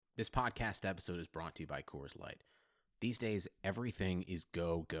This podcast episode is brought to you by Coors Light. These days, everything is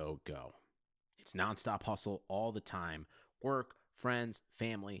go, go, go. It's nonstop hustle all the time. Work, friends,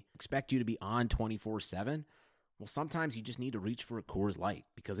 family expect you to be on 24/7. Well, sometimes you just need to reach for a Coors Light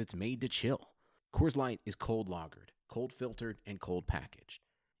because it's made to chill. Coors Light is cold lagered, cold filtered, and cold packaged.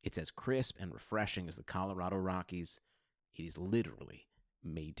 It's as crisp and refreshing as the Colorado Rockies. It is literally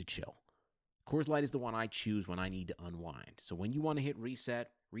made to chill. Coors Light is the one I choose when I need to unwind. So when you want to hit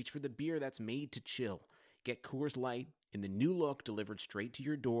reset, reach for the beer that's made to chill. Get Coors Light in the new look delivered straight to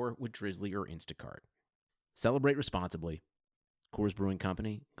your door with Drizzly or Instacart. Celebrate responsibly. Coors Brewing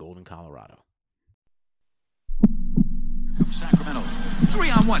Company, Golden, Colorado. Sacramento.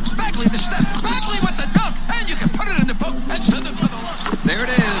 3-on-1. Bagley the step. Bagley with the dunk. And you can put it in the book and send it to the left. There it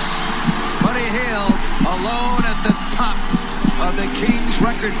is. Buddy Hield alone at the top of the Kings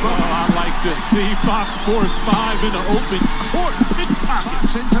record book. Oh, I like to see Fox Sports 5 in the open court.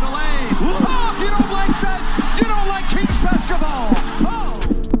 Fox into the lane. Oh, if you don't like that, you don't like Kings basketball. Oh.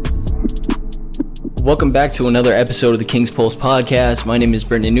 Welcome back to another episode of the Kings Pulse podcast. My name is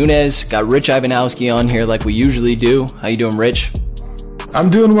Brendan Nunez. Got Rich Ivanowski on here like we usually do. How you doing, Rich? I'm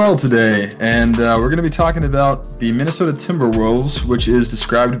doing well today, and we're going to be talking about the Minnesota Timberwolves, which is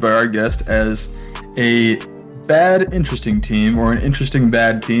described by our guest as a bad, interesting team, or an interesting,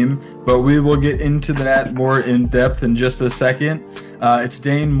 bad team, but we will get into that more in depth in just a second. It's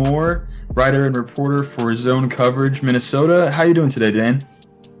Dane Moore, writer and reporter for Zone Coverage Minnesota. How you doing today, Dane?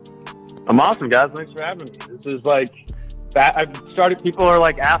 I'm awesome, guys. Thanks for having me. This is people are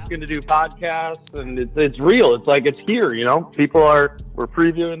like asking to do podcasts, and it's real. It's like, it's here, you know? We're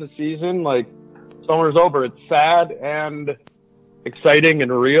previewing the season, like summer's over. It's sad and exciting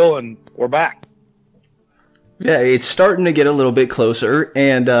and real, and we're back. Yeah, it's starting to get a little bit closer,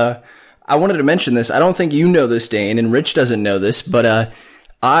 and I wanted to mention this. I don't think you know this, Dane, and Rich doesn't know this, but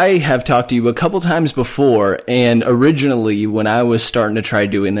I have talked to you a couple times before, and originally when I was starting to try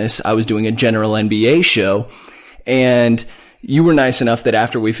doing this, I was doing a general NBA show, and you were nice enough that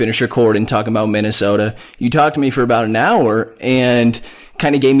after we finished recording talking about Minnesota, you talked to me for about an hour and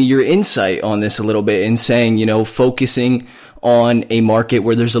kind of gave me your insight on this a little bit and saying, you know, focusing on a market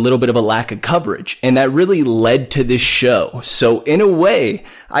where there's a little bit of a lack of coverage. And that really led to this show. So in a way,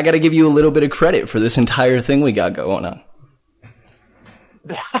 I got to give you a little bit of credit for this entire thing we got going on.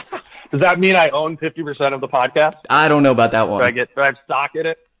 Does that mean I own 50% of the podcast? I don't know about that one. Do I have stock in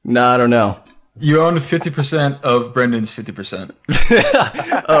it? No, I don't know. You own 50% of Brendan's 50%.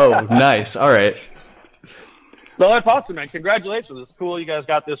 Oh, nice. All right. Well, that's awesome, man. Congratulations. It's cool you guys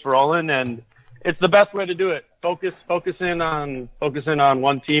got this rolling, and it's the best way to do it. Focusing on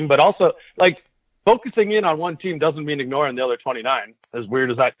one team, but also, like, focusing in on one team doesn't mean ignoring the other 29. As weird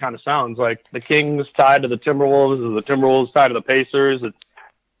as that kind of sounds, like the Kings tied to the Timberwolves, or the Timberwolves tied to the Pacers.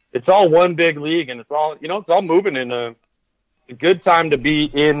 It's all one big league, and it's all moving in a good time to be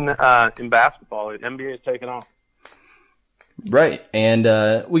in basketball. The NBA is taking off. Right, and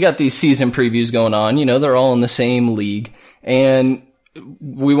we got these season previews going on. You know, they're all in the same league, and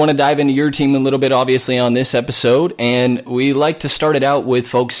we want to dive into your team a little bit, obviously, on this episode, and we like to start it out with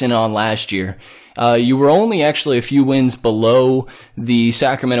focusing on last year. You were only actually a few wins below the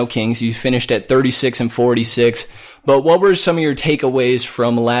Sacramento Kings. You finished at 36-46. But what were some of your takeaways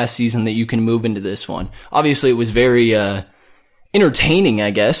from last season that you can move into this one? Obviously, it was very entertaining, I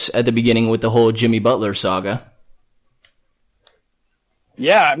guess, at the beginning with the whole Jimmy Butler saga.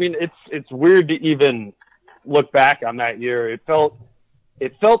 Yeah, I mean, it's weird to even look back on that year. It felt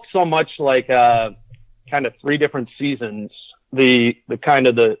so much like kind of three different seasons. The kind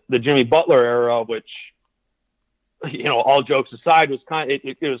of the Jimmy Butler era, which, you know, all jokes aside, was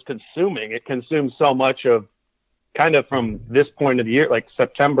it was consuming. It consumed so much of kind of from this point of the year, like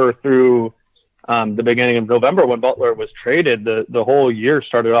September through the beginning of November when Butler was traded. The whole year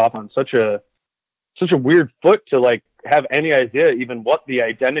started off on such a weird foot to like have any idea even what the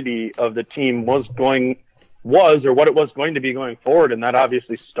identity of the team was or what it was going to be going forward, and that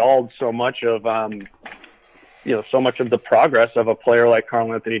obviously stalled so much of so much of the progress of a player like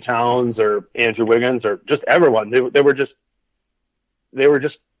Karl-Anthony Towns or Andrew Wiggins or just everyone. They were just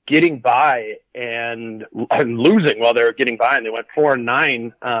getting by and losing while they were getting by, and they went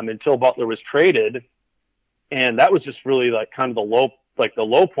 4-9 until Butler was traded, and that was just really like kind of the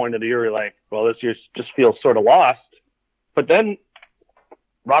low point of the year. You're like, well, this year just feels sort of lost. But then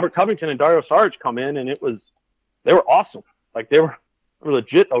Robert Covington and Dario Saric come in, and they were awesome. Like they were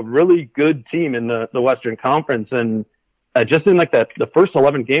legit a really good team in the Western Conference, and just in like the first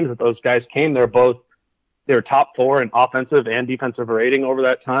 11 games that those guys came, they were top 4 in offensive and defensive rating over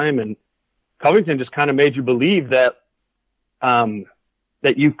that time. And Covington just kind of made you believe that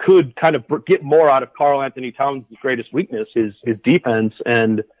that you could kind of get more out of Karl Anthony Towns' greatest weakness, his defense.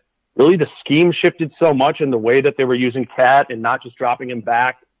 And really the scheme shifted so much in the way that they were using Cat and not just dropping him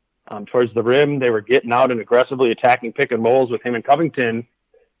back towards the rim. They were getting out and aggressively attacking pick and rolls with him and Covington.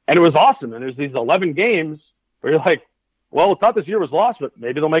 And it was awesome. And there's these 11 games where you're like, well, we thought this year was lost, but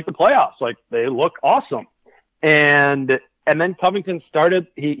maybe they'll make the playoffs. Like, they look awesome. And then Covington started,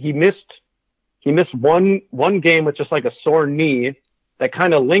 he missed one game with just like a sore knee that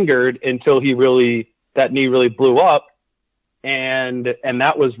kind of lingered until that knee really blew up. And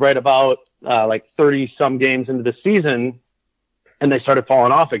that was right about like 30 some games into the season, and they started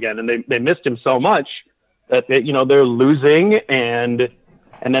falling off again. And they missed him so much that they're losing. And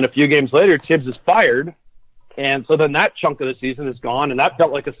then a few games later, Tibbs is fired. And so then that chunk of the season is gone. And that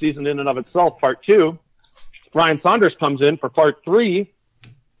felt like a season in and of itself, part 2. Ryan Saunders comes in for part 3.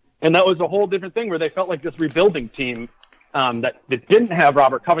 And that was a whole different thing where they felt like this rebuilding team that didn't have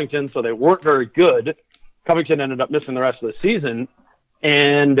Robert Covington, so they weren't very good. Covington ended up missing the rest of the season.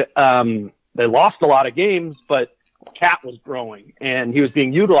 And they lost a lot of games, but Cat was growing, and he was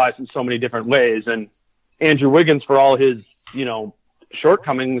being utilized in so many different ways. And Andrew Wiggins, for all his,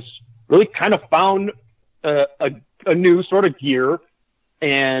 shortcomings, really kind of found a new sort of gear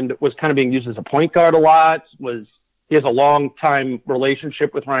and was kind of being used as a point guard a lot. He has a long time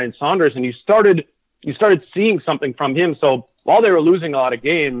relationship with Ryan Saunders, and you started seeing something from him. So while they were losing a lot of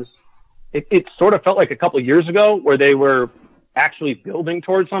games, it sort of felt like a couple of years ago where they were actually building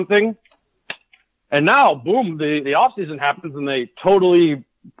towards something. And now, boom, the offseason happens, and they totally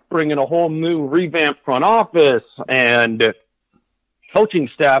bring in a whole new revamped front office and coaching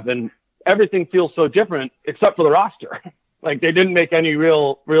staff, and everything feels so different except for the roster. Like, they didn't make any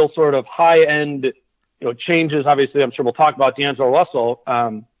real sort of high end, changes. Obviously, I'm sure we'll talk about D'Angelo Russell.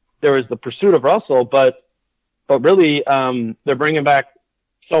 There was the pursuit of Russell, but really, they're bringing back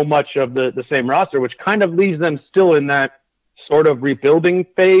so much of the same roster, which kind of leaves them still in that sort of rebuilding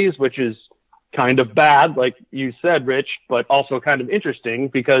phase, which is kind of bad, like you said, Rich, but also kind of interesting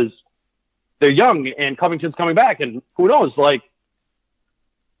because they're young and Covington's coming back, and who knows, like,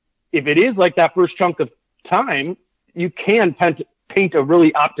 if it is like that first chunk of time, you can paint a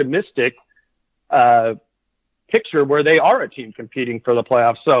really optimistic picture where they are a team competing for the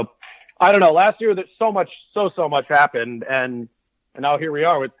playoffs. So I don't know. Last year, there's so much happened, and now here we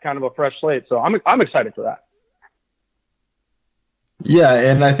are with kind of a fresh slate. So I'm excited for that. Yeah,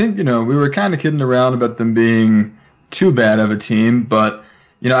 and I think, we were kind of kidding around about them being too bad of a team, but,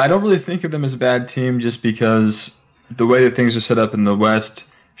 I don't really think of them as a bad team just because the way that things are set up in the West.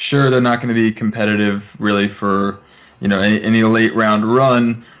 Sure, they're not going to be competitive really for, any late round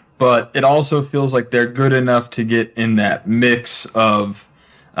run, but it also feels like they're good enough to get in that mix of,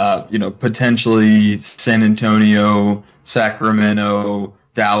 potentially San Antonio, Sacramento,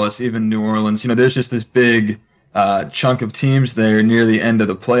 Dallas, even New Orleans. There's just this big chunk of teams there near the end of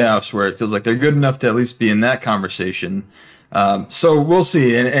the playoffs where it feels like they're good enough to at least be in that conversation. So we'll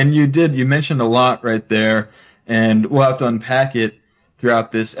see. And you mentioned a lot right there, and we'll have to unpack it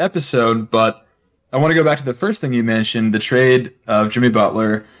throughout this episode, but I want to go back to the first thing you mentioned, the trade of Jimmy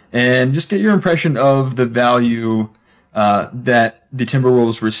Butler, and just get your impression of the value that the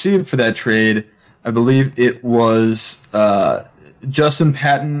Timberwolves received for that trade. I believe it was Justin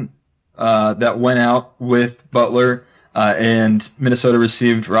Patton that went out with Butler, and Minnesota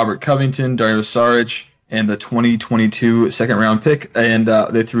received Robert Covington, Dario Saric, and the 2022 second-round pick, and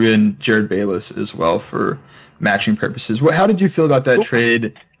they threw in Jared Bayless as well for matching purposes. How did you feel about that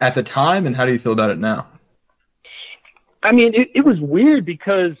trade at the time, and how do you feel about it now? I mean, it was weird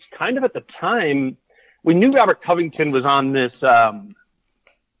because kind of at the time, we knew Robert Covington was on this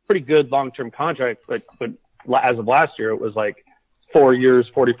pretty good long-term contract, but as of last year, it was like 4 years,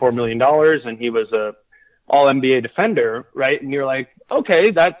 $44 million, and he was a all-NBA defender, right? And you're like,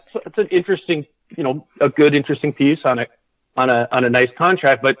 okay, that's an interesting, a good, interesting piece on a nice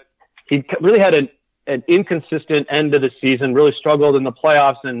contract, but he really had an inconsistent end of the season, really struggled in the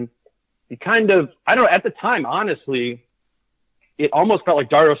playoffs, and he kind of, I don't know, at the time, honestly, it almost felt like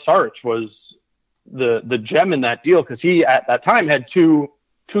Dario Saric was the gem in that deal because he, at that time, had two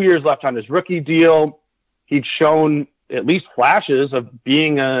years left on his rookie deal. He'd shown at least flashes of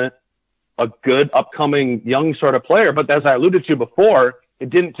being a good upcoming young sort of player, but as I alluded to before, it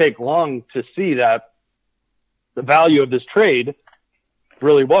didn't take long to see that the value of this trade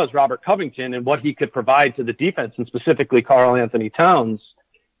really was Robert Covington and what he could provide to the defense, and specifically Karl Anthony Towns.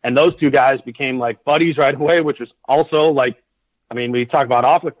 And those two guys became like buddies right away, which was also like, I mean, we talk about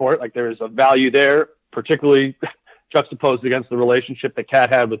off the court, like there is a value there, particularly juxtaposed against the relationship that Cat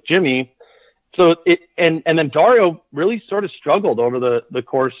had with Jimmy. and then Dario really sort of struggled over the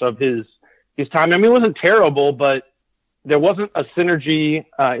course of his time. I mean, it wasn't terrible, but there wasn't a synergy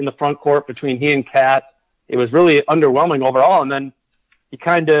in the front court between he and Cat. It was really underwhelming overall. And then you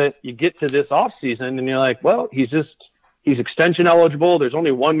get to this off season and you're like, well, he's extension eligible. There's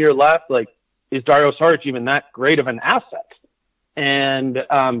only 1 year left. Like, is Dario Saric even that great of an asset? And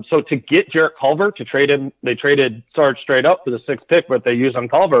so to get Jarrett Culver, to trade him, they traded Saric straight up for the 6th pick, but they used on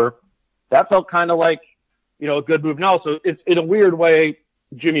Culver. That felt kind of like, a good move now. So it's in a weird way,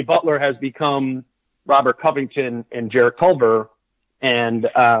 Jimmy Butler has become Robert Covington and Jarrett Culver. And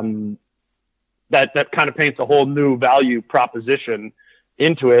that kind of paints a whole new value proposition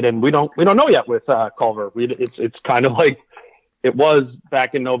into it. And we don't know yet with Culver. It's kind of like it was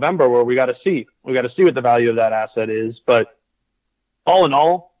back in November, where we got to see what the value of that asset is. But all in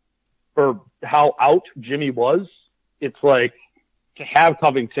all, for how out Jimmy was, it's like, to have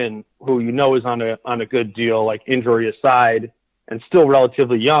Covington, who is on a good deal, like injury aside, and still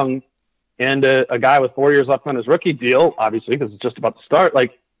relatively young, and a guy with 4 years left on his rookie deal, obviously, because it's just about to start.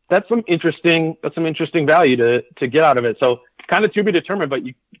 Like, that's some interesting value to get out of it. So kind of to be determined, but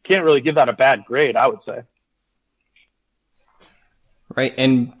you can't really give that a bad grade, I would say. Right.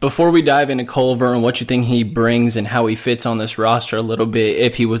 And before we dive into Culver and what you think he brings and how he fits on this roster a little bit,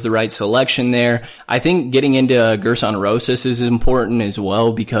 if he was the right selection there, I think getting into Gerson Rosas is important as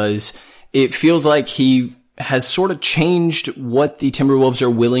well, because it feels like he has sort of changed what the Timberwolves are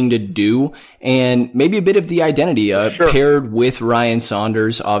willing to do, and maybe a bit of the identity paired with Ryan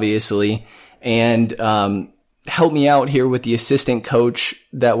Saunders, obviously. And help me out here with the assistant coach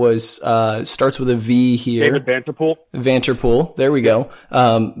that was starts with a V here. David Vanterpool. Vanterpool. There we go.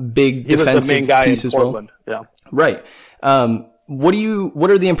 Big he defensive was the main guy piece in as Portland. well. Yeah. Right. What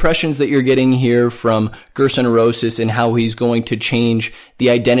are the impressions that you're getting here from Gerson Rosas and how he's going to change the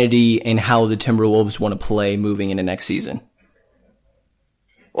identity and how the Timberwolves want to play moving into next season?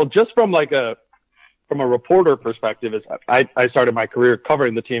 Well, just from a reporter perspective, is I started my career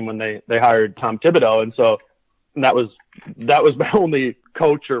covering the team when they hired Tom Thibodeau, and so that was my only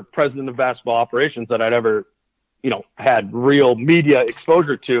coach or president of basketball operations that I'd ever had real media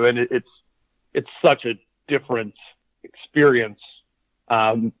exposure to, and it's such a different experience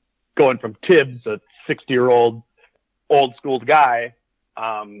going from Tibbs, a 60-year-old old school guy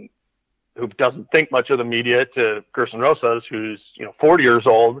who doesn't think much of the media, to Gerson Rosas, who's 40 years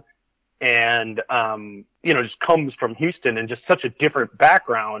old and just comes from Houston and just such a different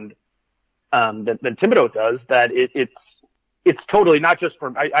background than Thibodeau does, that it's totally not just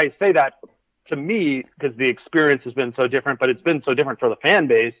for, I say that to me because the experience has been so different, but it's been so different for the fan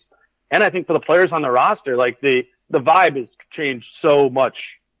base. And I think for the players on the roster, like the vibe has changed so much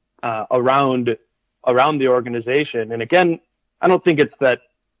around the organization. And again, I don't think it's that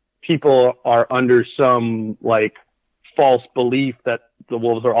people are under some like false belief that the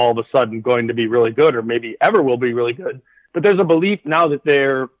Wolves are all of a sudden going to be really good, or maybe ever will be really good. But there's a belief now that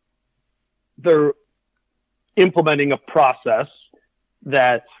they're implementing a process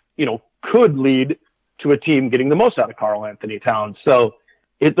that, could lead to a team getting the most out of Karl Anthony Towns. So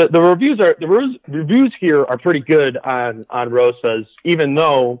the reviews here are pretty good on Rosas, even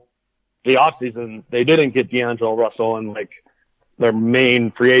though the offseason they didn't get D'Angelo Russell and like their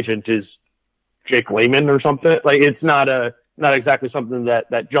main free agent is Jake Layman or something. Like, it's not exactly something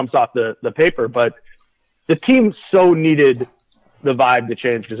that jumps off the paper, but the team so needed the vibe to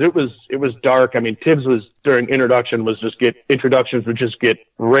change because it was dark. I mean, Tibbs was during introductions would just get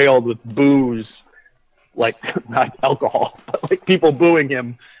railed with booze, like not alcohol, but like people booing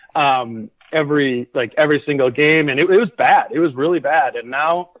him every single game, and it was bad. It was really bad, and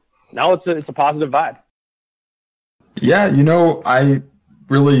now it's a positive vibe. Yeah, I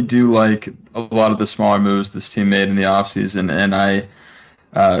really do like a lot of the smaller moves this team made in the offseason, and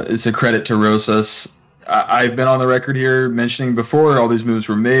it's a credit to Rosas. I've been on the record here mentioning before all these moves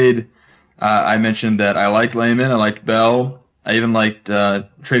were made. I mentioned that I liked Layman, I liked Bell, I even liked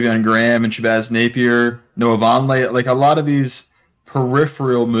Travion Graham and Shabazz Napier, Noah Vonleh. Like, a lot of these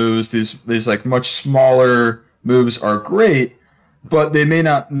peripheral moves, these like much smaller moves are great, but they may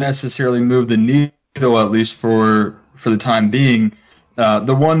not necessarily move the needle, at least for the time being.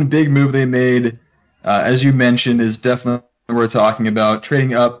 The one big move they made, as you mentioned, is definitely worth talking about,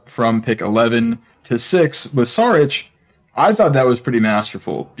 trading up from pick 11 to 6 with Saric. I thought that was pretty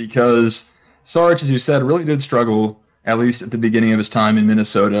masterful because Saric, as you said, really did struggle, at least at the beginning of his time in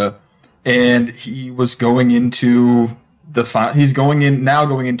Minnesota, and he was going into the going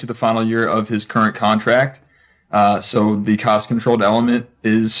into the final year of his current contract. So the cost controlled element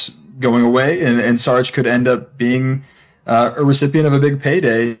is going away, and Saric could end up being a recipient of a big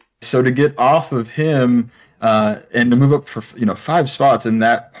payday. So to get off of him and to move up for 5 spots in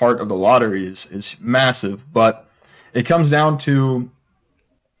that part of the lottery is massive. But it comes down to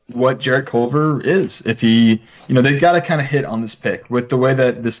what Jarrett Culver is. If he, they've got to kind of hit on this pick with the way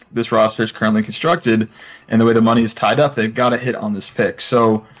that this roster is currently constructed and the way the money is tied up. They've got to hit on this pick.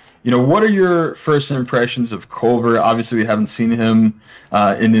 So, what are your first impressions of Culver? Obviously, we haven't seen him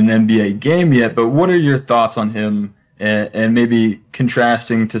in an NBA game yet, but what are your thoughts on him and maybe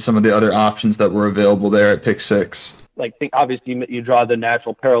contrasting to some of the other options that were available there at pick 6? Obviously you draw the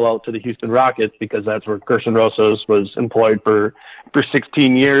natural parallel to the Houston Rockets because that's where Gerson Rosas was employed for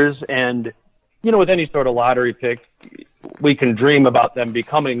 16 years. And, with any sort of lottery pick, we can dream about them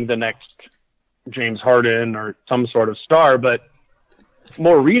becoming the next James Harden or some sort of star, but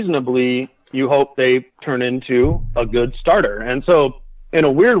more reasonably, you hope they turn into a good starter. And so in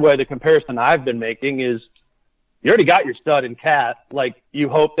a weird way, the comparison I've been making is you already got your stud in Cat. You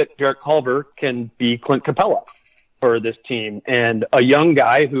hope that Jarrett Culver can be Clint Capella for this team and a young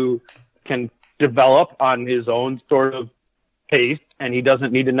guy who can develop on his own sort of pace, and he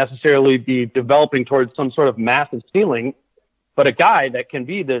doesn't need to necessarily be developing towards some sort of massive ceiling, but a guy that can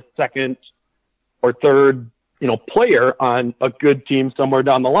be the second or third, player on a good team somewhere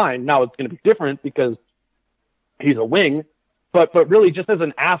down the line. Now it's going to be different because he's a wing, but really just as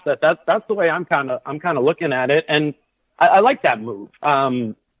an asset, that's the way I'm kind of looking at it. And I like that move.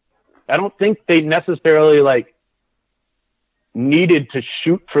 I don't think they necessarily needed to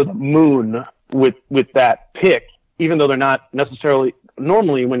shoot for the moon with that pick, even though they're not necessarily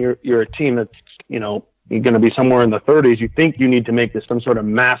normally when you're a team that's, you're going to be somewhere in the 30s, you think you need to make this some sort of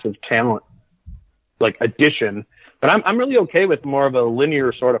massive talent addition. But I'm really okay with more of a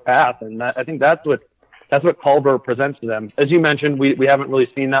linear sort of path. And I think that's what Culver presents to them. As you mentioned, we haven't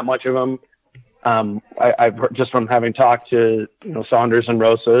really seen that much of him. I've heard just from having talked to, Saunders and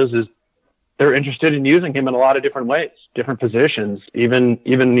Rosas is they're interested in using him in a lot of different ways, different positions, even,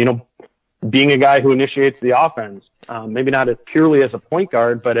 being a guy who initiates the offense, maybe not as purely as a point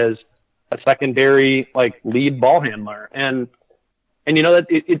guard, but as a secondary, lead ball handler. And that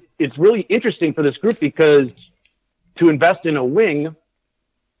it's really interesting for this group because to invest in a wing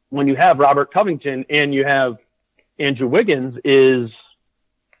when you have Robert Covington and you have Andrew Wiggins it's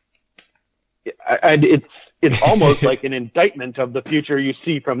almost like an indictment of the future you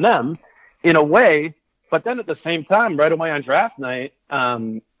see from them in a way. But then at the same time, right away on draft night,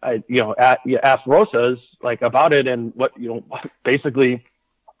 you asked Rosas about it and what, basically,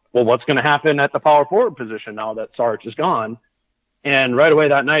 well, what's going to happen at the power forward position now that Sarge is gone? And right away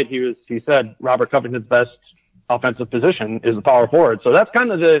that night, he said Robert Covington's best offensive position is the power forward. So that's kind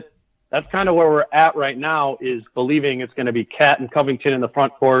of where we're at right now, is believing it's going to be Cat and Covington in the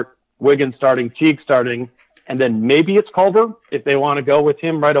front court, Wiggins starting, Teague starting, and then maybe it's Culver if they want to go with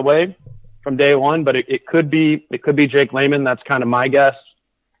him right away from day one. But it could be Jake Layman. That's kind of my guess.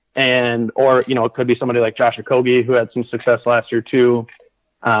 Or it could be somebody like Josh Okogie who had some success last year too.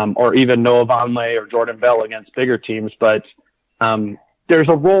 Or even Noah Vonleh or Jordan Bell against bigger teams. But there's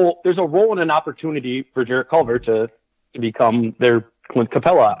a role and an opportunity for Jarrett Culver to become their Clint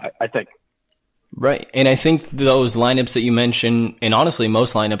Capella, I think. Right. And I think those lineups that you mentioned, and honestly,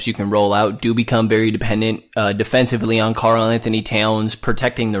 most lineups you can roll out do become very dependent defensively on Karl Anthony Towns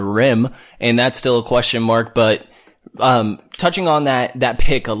protecting the rim. And that's still a question mark. But touching on that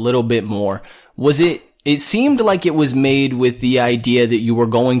pick a little bit more, it seemed like it was made with the idea that you were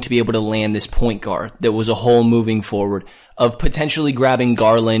going to be able to land this point guard that was a hole moving forward, of potentially grabbing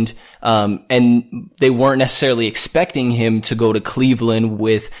Garland, and they weren't necessarily expecting him to go to Cleveland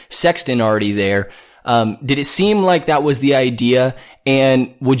with Sexton already there. Did it seem like that was the idea?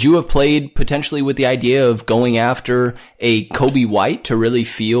 And would you have played potentially with the idea of going after a Kobe White to really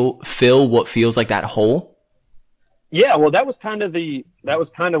fill what feels like that hole? Yeah, well, that was kind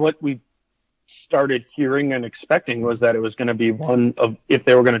of what we started hearing and expecting, was that it was going to be one of, if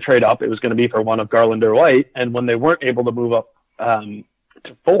they were going to trade up, it was going to be for one of Garland or White. And when they weren't able to move up to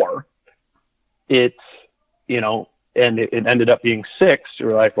 4, and it ended up being 6. You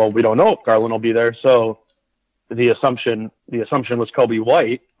were like, well, we don't know if Garland will be there. So the assumption was Kobe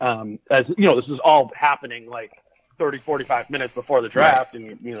White. As this is all happening 30, 45 minutes before the draft,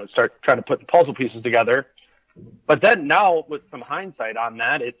 right, and start trying to put the puzzle pieces together. But then now, with some hindsight on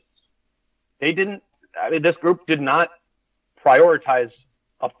that, this group did not prioritize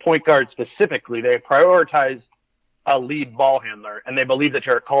a point guard specifically. They prioritized a lead ball handler, and they believe that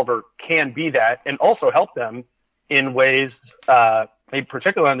Jarrett Culver can be that and also help them in ways, maybe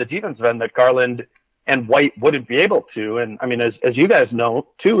particularly on the defensive end, that Garland and White wouldn't be able to. And I mean, as you guys know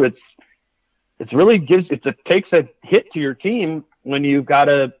too, takes a hit to your team when you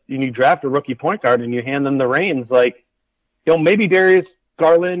draft a rookie point guard and you hand them the reins. Like, maybe Darius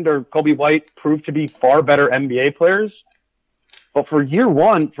Garland or Kobe White proved to be far better NBA players, but for year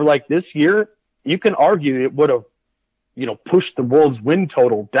one, for like this year, you can argue it would have, pushed the Wolves win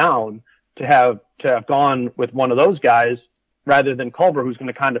total down to have gone with one of those guys rather than Culver, who's going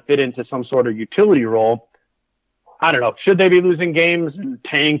to kind of fit into some sort of utility role. I don't know. Should they be losing games and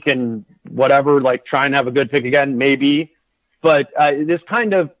tank and whatever, like try and have a good pick again? Maybe. But this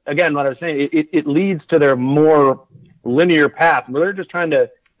kind of, again, what I was saying, it leads to their more linear path where they're just trying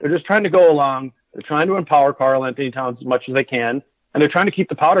to go along. They're trying to empower Karl Anthony Towns as much as they can. And they're trying to keep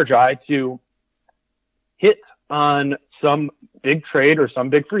the powder dry to hit on some big trade or some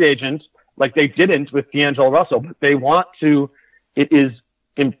big free agent like they didn't with D'Angelo Russell. But they want to, it is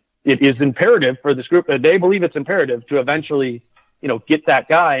imperative for this group. They believe it's imperative to eventually, get that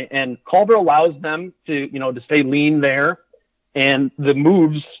guy. And Culver allows them to, to stay lean there. And the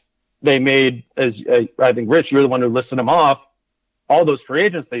moves they made, as I think, Rich, you're the one who listed them off, all those free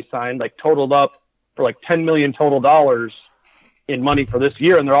agents they signed, like totaled up for like $10 million total dollars in money for this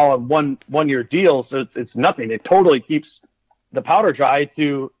year. And they're all on one-year deals. So it's nothing. It totally keeps the powder dry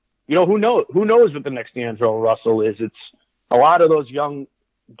to, who knows what the next D'Angelo Russell is. It's a lot of those young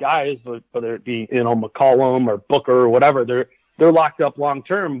guys, whether it be, McCollum or Booker or whatever, they're locked up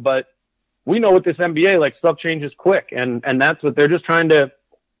long-term, but we know with this NBA, like, stuff changes quick. And that's what they're just trying to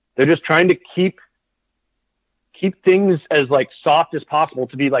keep things as like soft as possible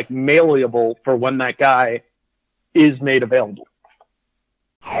to be like malleable for when that guy is made available.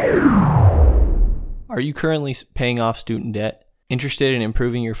 Are you currently paying off student debt? Interested in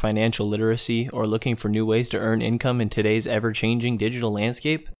improving your financial literacy or looking for new ways to earn income in today's ever-changing digital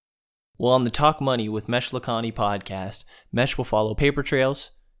landscape? Well, on the Talk Money with Mesh Lakhani podcast, Mesh will follow paper trails,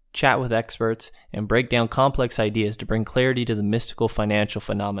 chat with experts, and break down complex ideas to bring clarity to the mystical financial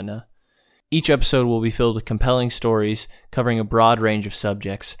phenomena. Each episode will be filled with compelling stories covering a broad range of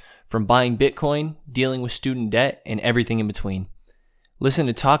subjects, from buying Bitcoin, dealing with student debt, and everything in between. Listen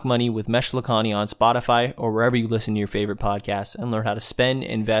to Talk Money with Mesh Lakhani on Spotify or wherever you listen to your favorite podcasts and learn how to spend,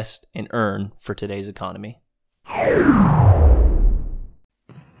 invest, and earn for today's economy.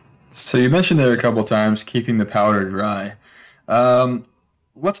 So you mentioned there a couple times, keeping the powder dry.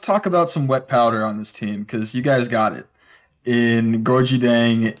 Let's talk about some wet powder on this team, because you guys got it in Gorgie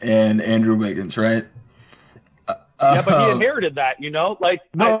Deng and Andrew Wiggins, right? Yeah, but he inherited that, like,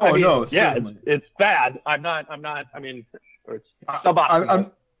 no, yeah, certainly. it's bad. I'm not, I mean, it's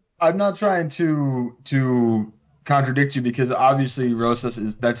I'm not trying to contradict you, because obviously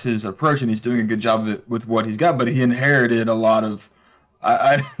Rosas that's his approach and he's doing a good job with what he's got, but he inherited a lot of,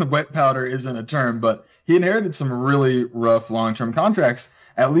 wet powder isn't a term, but he inherited some really rough long-term contracts.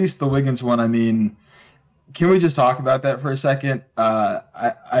 At least the Wiggins one, I mean, can we just talk about that for a second?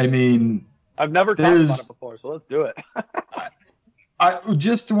 I mean, I've never talked about it before, so let's do it. I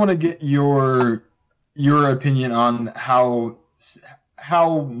just want to get your opinion on how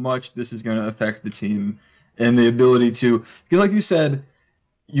much this is going to affect the team and the ability to, because like you said,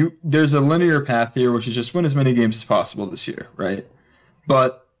 there's a linear path here, which is just win as many games as possible this year, right?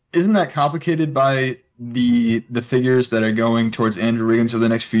 But isn't that complicated by the figures that are going towards Andrew Wiggins over the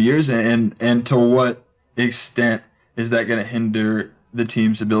next few years, and to what extent is that going to hinder the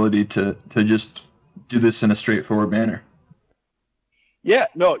team's ability to just do this in a straightforward manner? Yeah,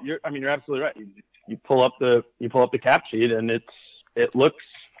 no, you're absolutely right. You pull up the cap sheet and it looks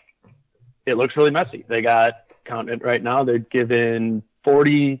really messy. They got counted right now. They're given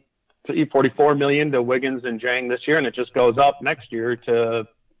 44 million to Wiggins and Jang this year, and it just goes up next year to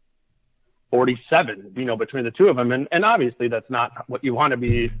 47, between the two of them. And obviously that's not what you want to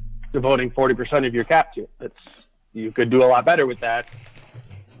be devoting 40% of your cap to. You could do a lot better with that.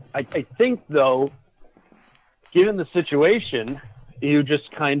 I think, though, given the situation, you just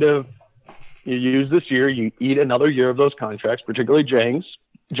kind of, you use this year, you eat another year of those contracts, particularly Jang's.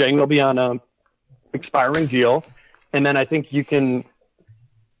 Jang will be on a expiring deal. And then I think you can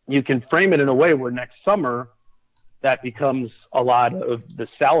frame it in a way where next summer that becomes a lot of the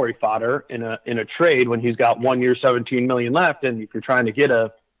salary fodder in a trade when he's got 1 year, 17 million left. And if you're trying to get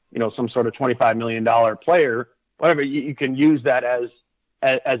some sort of $25 million player, whatever, you can use that as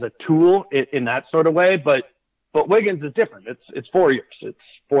a tool in that sort of way. But Wiggins is different. It's 4 years. It's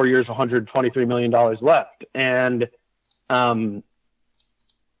 4 years, $123 million left. And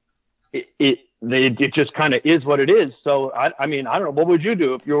it just kind of is what it is. So I mean, I don't know. What would you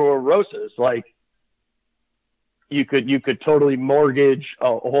do if you were Rosas? Like, you could totally mortgage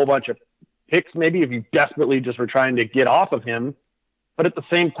a whole bunch of picks, maybe, if you desperately just were trying to get off of him. But at the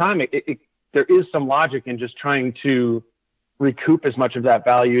same time, there is some logic in just trying to recoup as much of that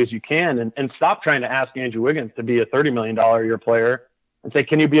value as you can, and stop trying to ask Andrew Wiggins to be a $30 million a year player and say,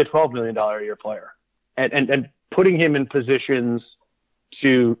 can you be a $12 million a year player? And putting him in positions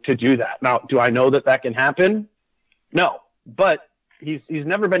to do that. Now, do I know that can happen? No, but he's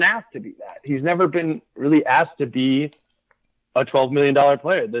never been asked to be that. He's never been really asked to be a $12 million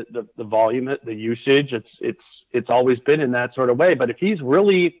player. The volume, the usage, it's always been in that sort of way. But if he's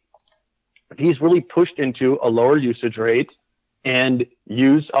really pushed into a lower usage rate and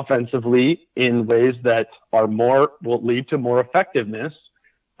used offensively in ways that will lead to more effectiveness,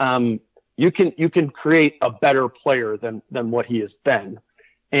 you can create a better player than what he has been.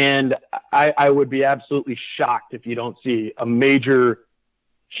 And I would be absolutely shocked if you don't see a major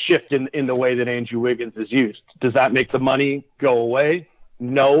shift in the way that Andrew Wiggins is used. Does that make the money go away?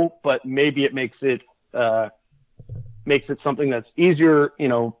 No, but maybe it makes it something that's easier,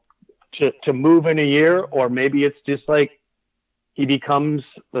 to move in a year, or maybe it's just like he becomes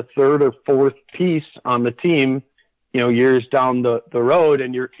the third or fourth piece on the team, years down the road,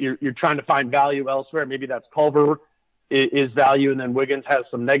 and you're trying to find value elsewhere. Maybe that's Culver is value, and then Wiggins has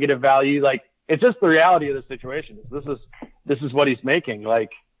some negative value. Like, it's just the reality of the situation. This is what he's making.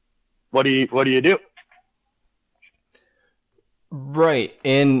 Like, what do you do? Right.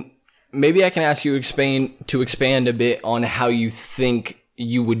 And maybe I can ask you to expand a bit on how you think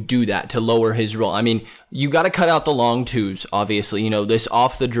you would do that to lower his role. I mean, you got to cut out the long twos, obviously, this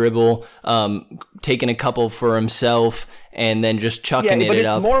off the dribble, taking a couple for himself and then just chucking it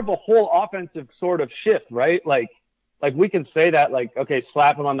up. It's more of a whole offensive sort of shift, right? Like we can say that, like, okay,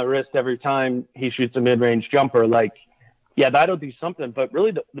 slap him on the wrist every time he shoots a mid-range jumper. Like, yeah, that'll do something. But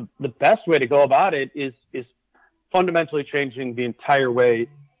really the best way to go about it is fundamentally changing the entire way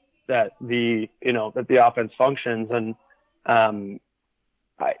that the offense functions. And,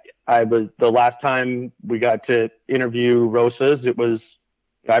 I was, the last time we got to interview Rosas,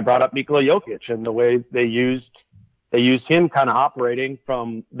 I brought up Nikola Jokic and the way they used him kind of operating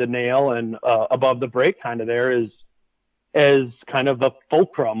from the nail and above the break kind of there as kind of the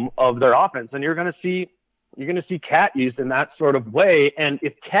fulcrum of their offense. And you're going to see Cat used in that sort of way. And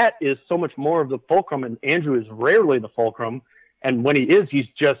if Cat is so much more of the fulcrum and Andrew is rarely the fulcrum, and when he is, he's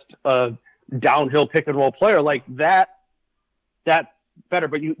just a downhill pick and roll player like that, that's better.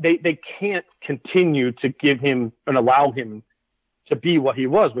 But they can't continue to give him and allow him to be what he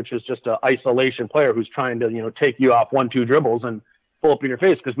was, which is just an isolation player who's trying to, take you off 1-2 dribbles and pull up in your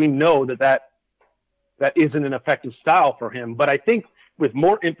face. Because we know that isn't an effective style for him. But I think with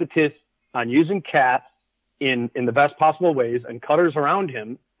more impetus on using Cat in the best possible ways and cutters around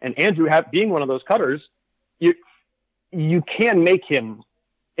him, and Andrew being one of those cutters, you can make him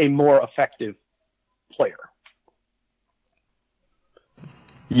a more effective player.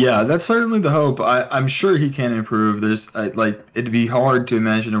 Yeah, that's certainly the hope. I'm sure he can improve. It'd be hard to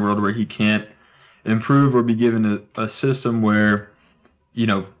imagine a world where he can't improve or be given a system where,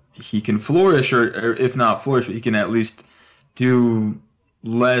 he can flourish, or if not flourish, but he can at least do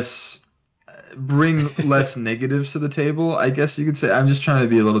bring less negatives to the table, I guess you could say. I'm just trying to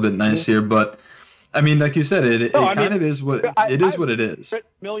be a little bit nice here, but I mean, like you said, it is what it is.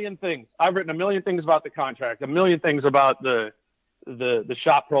 I've written a million things about the contract, a million things about the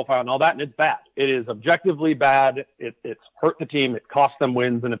shot profile and all that, and it's bad. It is objectively bad. It's hurt the team. It cost them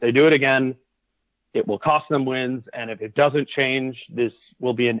wins, and if they do it again, it will cost them wins. And if it doesn't change, this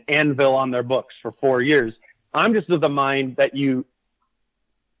will be an anvil on their books for 4 years. I'm just of the mind that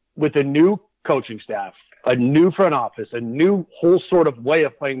with a new coaching staff, a new front office, a new whole sort of way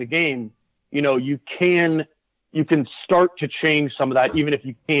of playing the game, you can start to change some of that, even if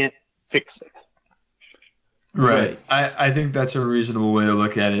you can't fix it. Right. I think that's a reasonable way to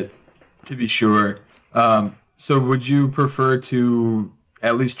look at it, to be sure. So would you prefer to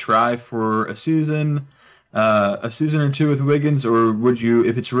at least try for a season or two with Wiggins, or would you,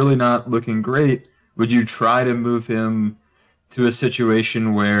 if it's really not looking great, would you try to move him to a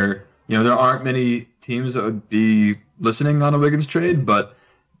situation where, there aren't many teams that would be listening on a Wiggins trade, but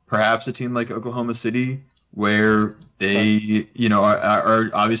perhaps a team like Oklahoma City, where they, are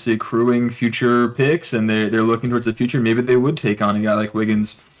obviously accruing future picks and they're looking towards the future. Maybe they would take on a guy like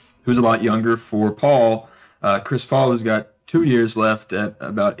Wiggins, who's a lot younger for Paul. Chris Paul has got 2 years left at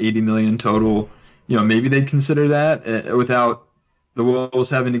about $80 million total. Maybe they'd consider that without the Wolves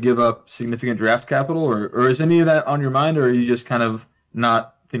having to give up significant draft capital, or is any of that on your mind, or are you just kind of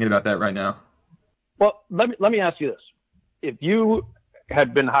not thinking about that right now? Well, let me ask you this. If you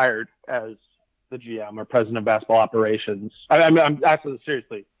had been hired as the GM or president of basketball operations, I'm asking this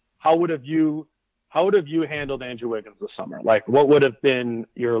seriously, how would you how would have you handled Andrew Wiggins this summer? Like, what would have been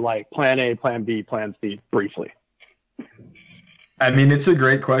your like plan A, plan B, plan C, briefly? I mean, it's a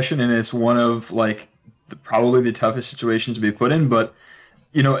great question, and it's one of like probably the toughest situations to be put in. But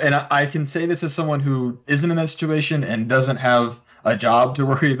and I can say this as someone who isn't in that situation and doesn't have a job to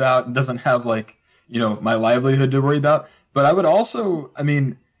worry about, and doesn't have like my livelihood to worry about. But I would also, I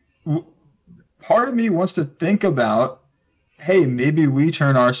mean, part of me wants to think about, hey, maybe we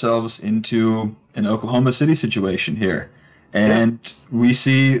turn ourselves into an Oklahoma City situation here. And we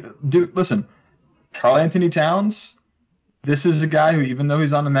see, listen, Karl Anthony Towns, this is a guy who, even though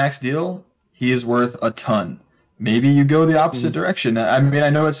he's on the max deal, he is worth a ton. Maybe you go the opposite direction. I mean, I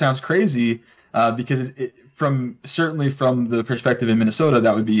know it sounds crazy because certainly from the perspective in Minnesota,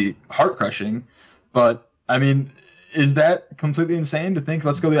 that would be heart-crushing. But, I mean, is that completely insane to think,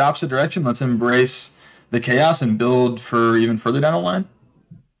 let's go the opposite direction, let's embrace the chaos and build for even further down the line?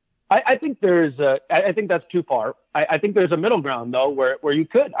 I think I think that's too far. I think there's a middle ground though, where you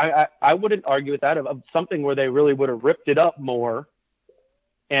could. I wouldn't argue with that of something where they really would have ripped it up more,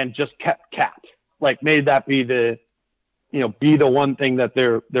 and just kept Cat, like made that be the one thing that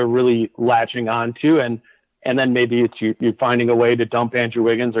they're really latching on to, and then maybe it's you finding a way to dump Andrew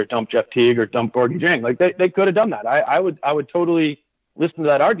Wiggins or dump Jeff Teague or dump Gorgui Dieng. Like they could have done that. I would totally listen to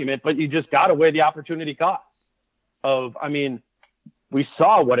that argument, but you just got to weigh the opportunity cost of. I mean, we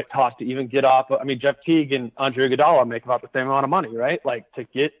saw what it cost to even get off. I mean, Jeff Teague and Andre Iguodala make about the same amount of money, right? Like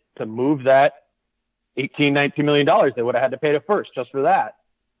to move that $18-19 million they would have had to pay to first just for that.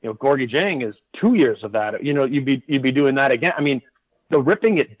 Gorgui Dieng is 2 years of that. You'd be doing that again. I mean, the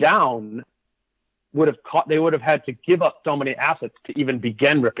ripping it down they would have had to give up so many assets to even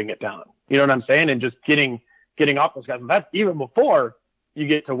begin ripping it down. You know what I'm saying? And just getting off those guys. And that's even before you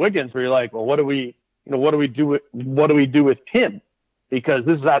get to Wiggins, where you're like, well, what do we do with him? Because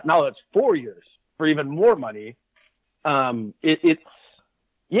now it's 4 years for even more money. It's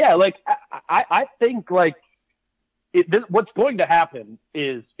like I think like what's going to happen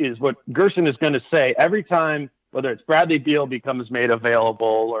is what Gerson is going to say every time, whether it's Bradley Beal becomes made available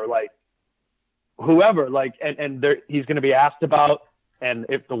or like whoever, like, and he's going to be asked about, and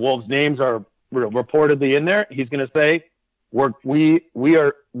if the Wolves' names are reportedly in there, he's going to say, we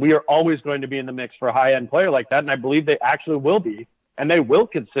are always going to be in the mix for a high end player like that, and I believe they actually will be. And they will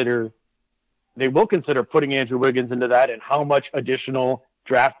consider putting Andrew Wiggins into that, and how much additional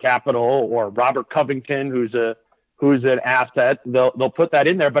draft capital, or Robert Covington, who's an asset, they'll put that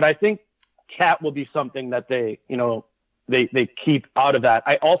in there. But I think Cat will be something that they keep out of that.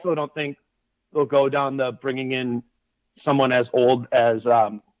 I also don't think they'll go down the bringing in someone as old as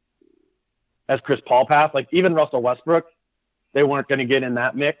Chris Paul path. Like even Russell Westbrook, they weren't going to get in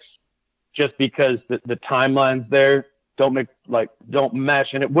that mix just because the timelines there don't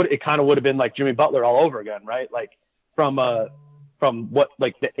mesh, and it kind of would have been like Jimmy Butler all over again, right? Like from what,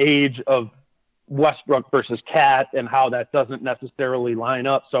 like the age of Westbrook versus Cat and how that doesn't necessarily line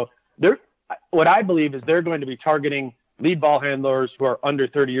up. So what I believe is they're going to be targeting lead ball handlers who are under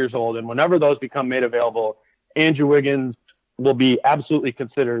 30 years old, and whenever those become made available, Andrew Wiggins will be absolutely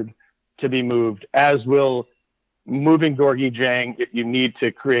considered to be moved, as will moving Gorgui Dieng. If you need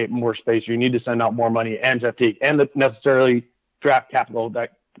to create more space, you need to send out more money, and Jeff Teague, and the necessarily draft capital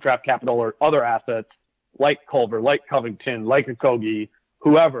or other assets like Culver, like Covington, like Okogie,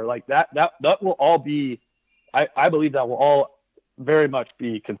 whoever, like that will all be, I believe that will all very much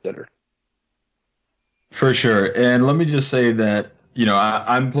be considered. For sure. And let me just say that,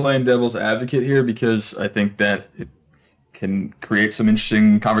 I'm playing devil's advocate here because I think that it can create some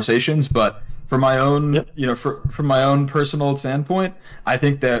interesting conversations, but from my own, from my own personal standpoint, I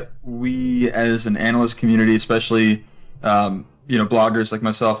think that we as an analyst community, especially, bloggers like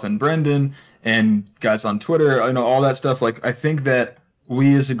myself and Brendan and guys on Twitter, all that stuff, like I think that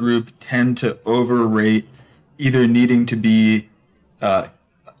we as a group tend to overrate either needing to be, a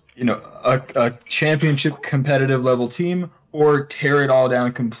championship competitive level team or tear it all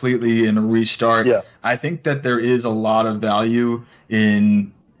down completely and restart. Yeah. I think that there is a lot of value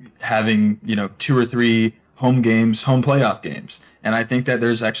in having 2 or 3 home playoff games, and I think that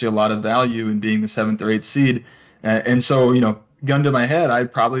there's actually a lot of value in being the 7th or 8th seed. And so gun to my head,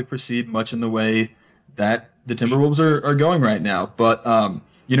 I'd probably proceed much in the way that the Timberwolves are going right now. But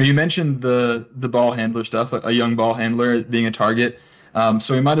you mentioned the ball handler stuff, a young ball handler being a target,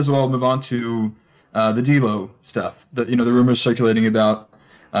 so we might as well move on to the D'Lo stuff. The rumors circulating about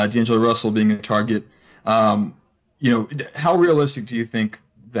D'Angelo Russell being a target. How realistic do you think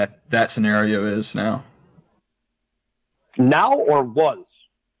that scenario is now? Now or was?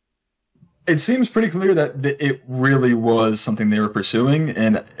 it seems pretty clear that it really was something they were pursuing,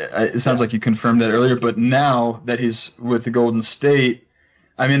 and it sounds like you confirmed that earlier. But now that he's with the Golden State,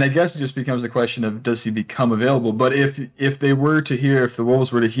 I mean, I guess it just becomes a question of, does he become available? But if the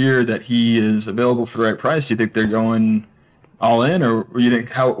Wolves were to hear that he is available for the right price, do you think they're going all in, or you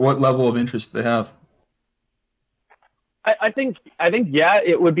think what level of interest they have? I think yeah,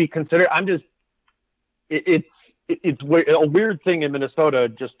 it would be considered. It's a weird thing in Minnesota,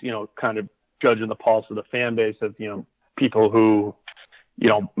 just, kind of judging the pulse of the fan base of, people who,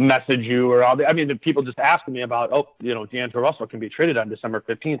 message you or the people just asking me about, D'Angelo Russell can be traded on December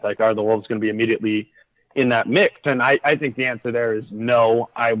 15th. Like, are the Wolves going to be immediately in that mix? And I think the answer there is no.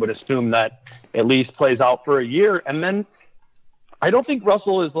 I would assume that at least plays out for a year. And then I don't think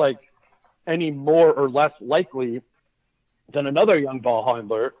Russell is like any more or less likely than another young ball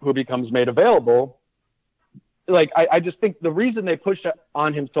handler who becomes made available. Like, I just think the reason they pushed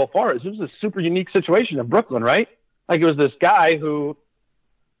on him so far is it was a super unique situation in Brooklyn, right? Like, it was this guy who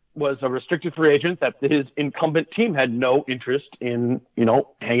was a restricted free agent that his incumbent team had no interest in,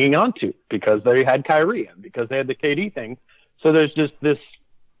 hanging on to because they had Kyrie and because they had the KD thing. So there's just this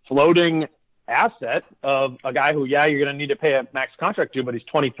floating asset of a guy who, you're going to need to pay a max contract to, but he's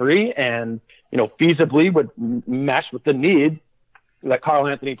 23 and, feasibly would mesh with the need that Karl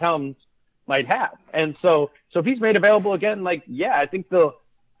Anthony Towns might have. And so if he's made available again, like, I think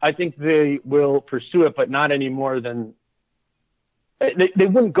they will pursue it, but not any more than they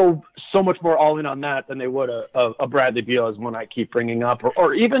wouldn't go so much more all in on that than they would a Bradley Beal, is one I keep bringing up,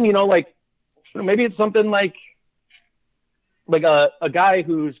 or even, maybe it's something like a guy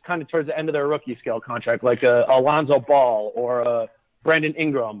who's kind of towards the end of their rookie scale contract, like a Alonzo Ball or a Brandon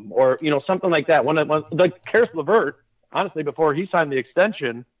Ingram, or, something like that. One like Karis LeVert, honestly, before he signed the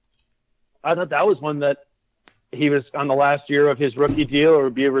extension, I thought that was one that he was on the last year of his rookie deal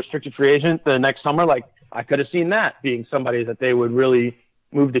or be a restricted free agent the next summer. Like, I could have seen that being somebody that they would really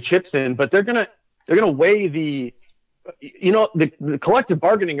move the chips in, but they're going to weigh the collective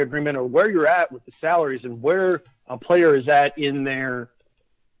bargaining agreement, or where you're at with the salaries and where a player is at in their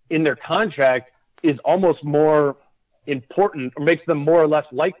contract is almost more important, or makes them more or less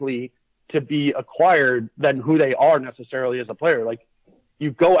likely to be acquired than who they are necessarily as a player. Like,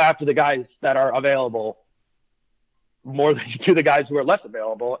 you go after the guys that are available more than you do the guys who are less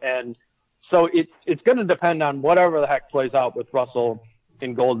available. And so it's going to depend on whatever the heck plays out with Russell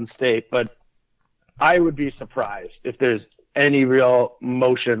in Golden State. But I would be surprised if there's any real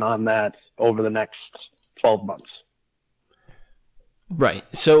motion on that over the next 12 months. Right.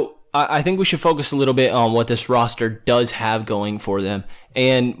 So I think we should focus a little bit on what this roster does have going for them.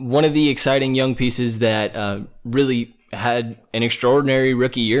 And one of the exciting young pieces that really had an extraordinary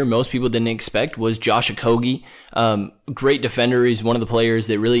rookie year most people didn't expect was Josh Okogie. Great defender. He's one of the players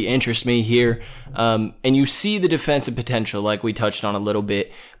that really interest me here. And you see the defensive potential like we touched on a little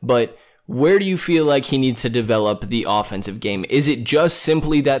bit, but where do you feel like he needs to develop the offensive game? Is it just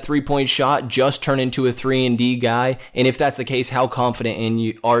simply that 3-point shot, just turn into a 3-and-D guy? And if that's the case, how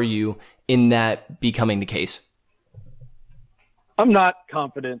confident are you in that becoming the case? I'm not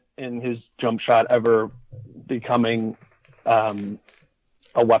confident in his jump shot ever becoming a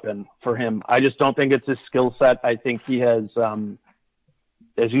weapon for him. I just don't think it's his skill set. I think he has,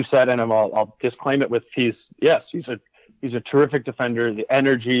 as you said, and I'll disclaim it with he's a terrific defender. The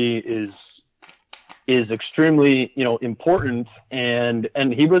energy is extremely, important. And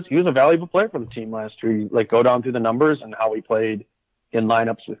he was a valuable player for the team last year. You, go down through the numbers and how he played in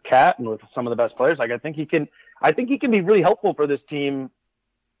lineups with Cat and with some of the best players. I think he can be really helpful for this team,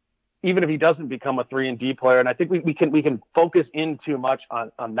 even if he doesn't become a 3-and-D player. And I think we can focus in too much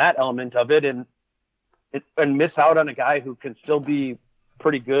on that element of it and miss out on a guy who can still be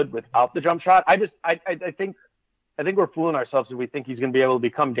pretty good without the jump shot. I think we're fooling ourselves if we think he's going to be able to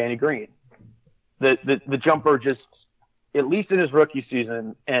become Danny Green. The jumper just, at least in his rookie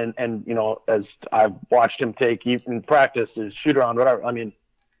season, and as I've watched him take in practice, his shoot around, whatever. I mean,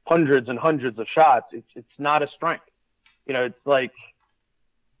 hundreds and hundreds of shots. It's not a strength. It's like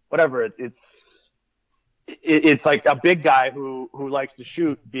whatever. It's like a big guy who likes to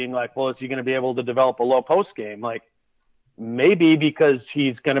shoot being like, well, is he going to be able to develop a low post game? Like, maybe, because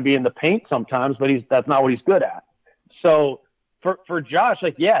he's going to be in the paint sometimes, but that's not what he's good at. So for Josh,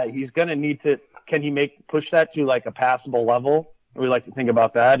 he's going to need to, can he push that to like a passable level? We like to think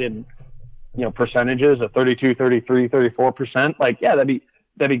about that in, percentages of 32, 33, 34%.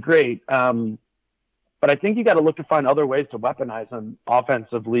 That'd be great. But I think you got to look to find other ways to weaponize him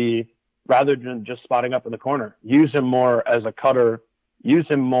offensively rather than just spotting up in the corner. Use him more as a cutter. Use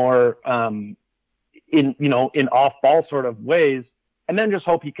him more in off-ball sort of ways, and then just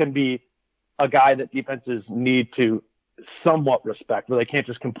hope he can be a guy that defenses need to somewhat respect, where they can't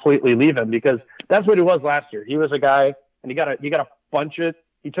just completely leave him, because that's what he was last year. He was a guy, and he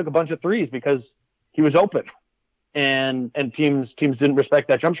took a bunch of threes because he was open, and teams didn't respect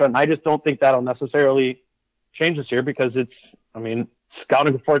that jump shot. And I just don't think that'll necessarily change this year, because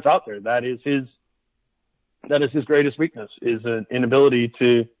scouting reports out there, that is his greatest weakness, is an inability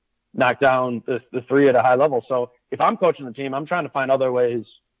to knock down the three at a high level. So if I'm coaching the team, I'm trying to find other ways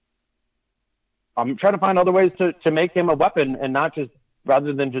to make him a weapon, and not just,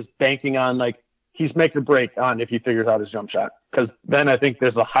 rather than just banking on like he's make or break on if he figures out his jump shot, because then I think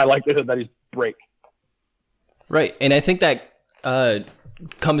there's a high likelihood that he's break. Right. And I think that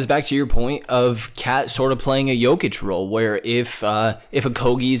comes back to your point of Cat sort of playing a Jokic role, where if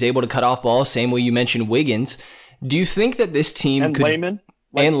Okogie is able to cut off balls, same way you mentioned Wiggins, do you think that this team and could... Layman,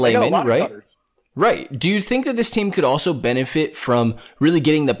 right? Right. Do you think that this team could also benefit from really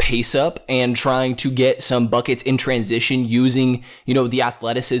getting the pace up and trying to get some buckets in transition using, the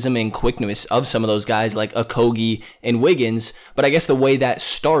athleticism and quickness of some of those guys like Okogie and Wiggins? But I guess the way that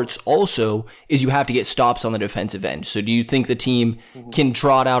starts also is you have to get stops on the defensive end. So do you think the team can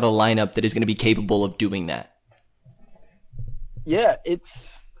trot out a lineup that is going to be capable of doing that? Yeah,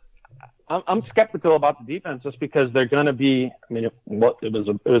 I'm skeptical about the defense, just because they're going to be. It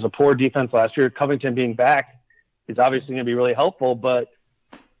was a poor defense last year. Covington being back is obviously going to be really helpful, but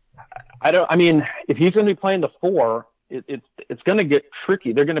if he's going to be playing the 4, it's going to get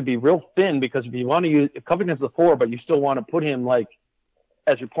tricky. They're going to be real thin, because if Covington's the 4, but you still want to put him like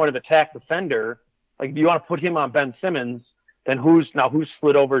as your point of attack defender, like if you want to put him on Ben Simmons, then who's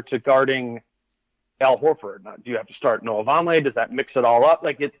slid over to guarding Al Horford? Now, do you have to start Noah Vonleh? Does that mix it all up?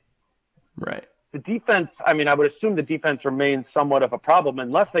 Right. The defense, I would assume the defense remains somewhat of a problem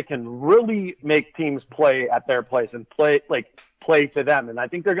unless they can really make teams play at their place and play to them. And I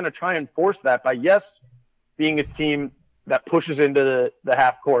think they're going to try and force that by, yes, being a team that pushes into the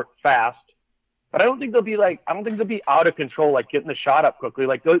half court fast. But I don't think they'll be out of control, like getting the shot up quickly.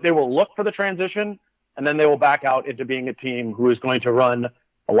 Like they will look for the transition, and then they will back out into being a team who is going to run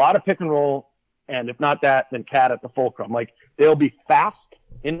a lot of pick and roll. And if not that, then Cat at the fulcrum. Like they'll be fast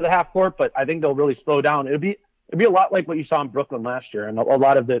into the half court, but I think they'll really slow down. It'd be a lot like what you saw in Brooklyn last year, and a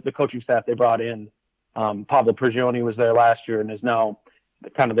lot of the coaching staff they brought in. Pablo Prigioni was there last year and is now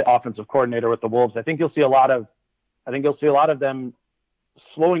kind of the offensive coordinator with the Wolves. I think you'll see a lot of them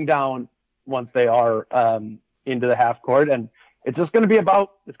slowing down once they are into the half court, and it's going to be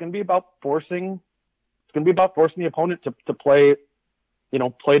about forcing the opponent to play,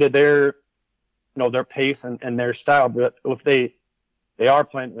 play to their pace and their style. But if they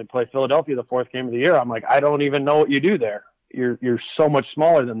play Philadelphia the 4th game of the year, I'm like, I don't even know what you do there. You're so much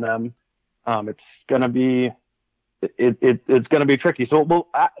smaller than them. It's gonna be tricky. So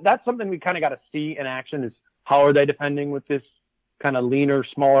that's something we kind of got to see in action, is how are they defending with this kind of leaner,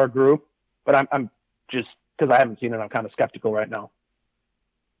 smaller group. But I'm just, because I haven't seen it, I'm kind of skeptical right now.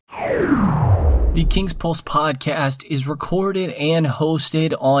 The King's Pulse podcast is recorded and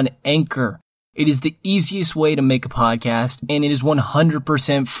hosted on Anchor. It is the easiest way to make a podcast, and it is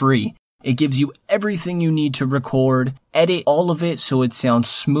 100% free. It gives you everything you need to record, edit all of it so it sounds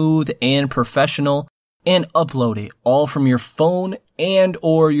smooth and professional, and upload it all from your phone and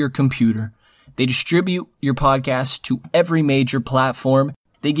or your computer. They distribute your podcast to every major platform.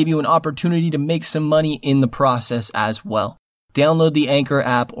 They give you an opportunity to make some money in the process as well. Download the Anchor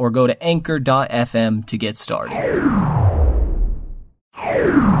app or go to anchor.fm to get started.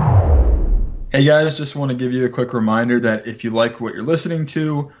 Hey guys, just want to give you a quick reminder that if you like what you're listening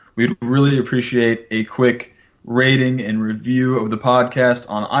to, we'd really appreciate a quick rating and review of the podcast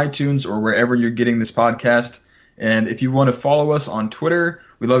on iTunes or wherever you're getting this podcast. And if you want to follow us on Twitter,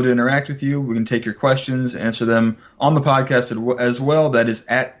 we'd love to interact with you. We can take your questions, answer them on the podcast as well. That is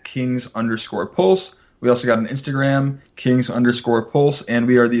at Kings_Pulse. We also got an Instagram, Kings_Pulse, and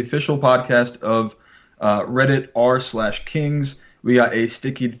we are the official podcast of Reddit r/Kings. We got a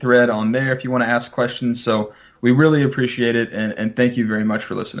sticky thread on there if you want to ask questions. So we really appreciate it, and thank you very much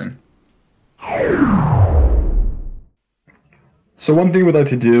for listening. So one thing we'd like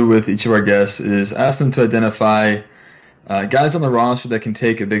to do with each of our guests is ask them to identify guys on the roster that can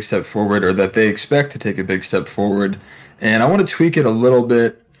take a big step forward, or that they expect to take a big step forward. And I want to tweak it a little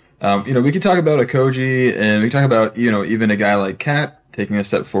bit. We can talk about Okogie, and we can talk about, even a guy like Cat taking a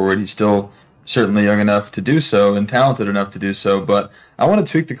step forward. He's still certainly young enough to do so and talented enough to do so, but I want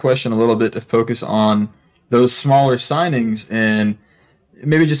to tweak the question a little bit to focus on those smaller signings, and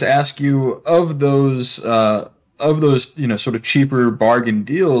maybe just ask you, of those sort of cheaper bargain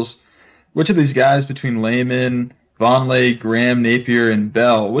deals, which of these guys between Layman, Vonleh, Graham, Napier, and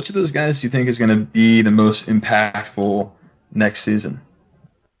Bell. Which of those guys do you think is going to be the most impactful next season?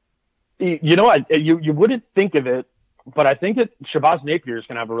 You know, you wouldn't think of it, but I think that Shabazz Napier is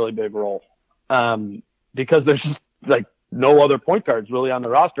going to have a really big role because there's just like no other point guards really on the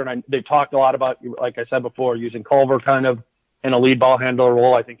roster. And they talked a lot about, like I said before, using Culver kind of in a lead ball handler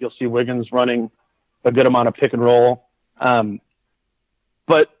role. I think you'll see Wiggins running a good amount of pick and roll.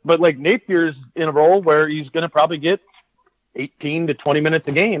 But like Napier's in a role where he's going to probably get 18 to 20 minutes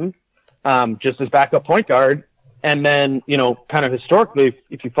a game, just as backup point guard. And then, you know, kind of historically,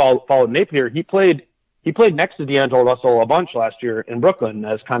 if you follow Napier, he played next to D'Angelo Russell a bunch last year in Brooklyn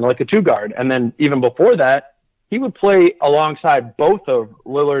as kind of like a two guard. And then even before that, he would play alongside both of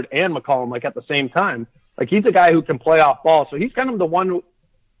Lillard and McCollum, like at the same time. Like he's a guy who can play off ball. So he's kind of the one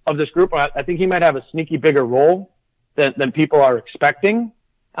of this group. I think he might have a sneaky bigger role than people are expecting.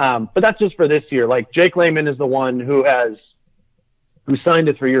 But that's just for this year. Like Jake Layman is the one who signed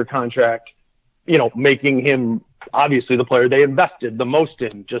a 3-year contract, you know, making him obviously the player they invested the most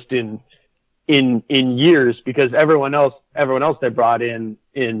in just in years, because everyone else they brought in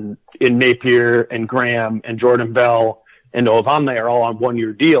Napier and Graham and Jordan Bell and Vonleh are all on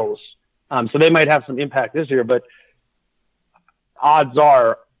 1-year deals. So they might have some impact this year, but odds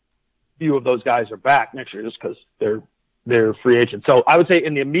are few of those guys are back next year just because they're free agents. So I would say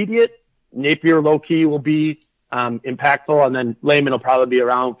in the immediate, Napier low key will be impactful, and then Layman will probably be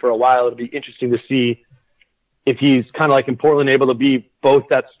around for a while. It'll be interesting to see if he's kind of like in Portland, able to be both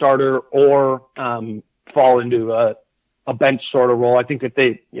that starter or fall into a bench sort of role. I think if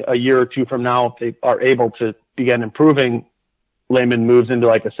a year or two from now, if they are able to begin improving, Layman moves into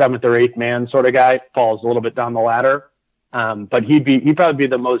like a 7th or 8th man sort of guy, falls a little bit down the ladder. But he'd probably be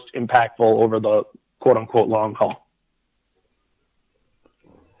the most impactful over the quote unquote long haul.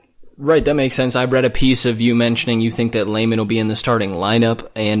 Right, that makes sense. I read a piece of you mentioning you think that Layman will be in the starting lineup,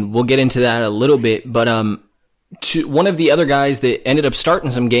 and we'll get into that a little bit. But one of the other guys that ended up starting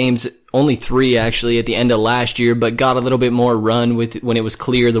some games, only 3 actually at the end of last year, but got a little bit more run when it was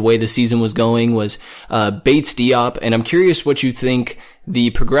clear the way the season was going, was Bates Diop. And I'm curious what you think the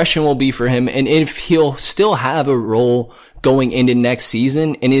progression will be for him, and if he'll still have a role going into next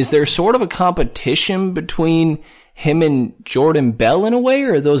season. And is there sort of a competition between him and Jordan Bell in a way,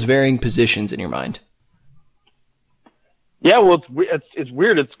 or are those varying positions in your mind? Yeah, well, it's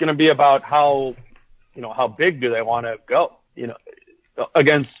weird. It's going to be about how big do they want to go? You know,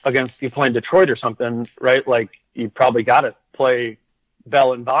 against you playing Detroit or something, right? Like you probably got to play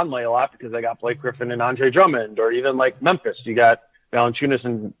Bell and Vonleh a lot because they got Blake Griffin and Andre Drummond, or even like Memphis, you got Valanciunas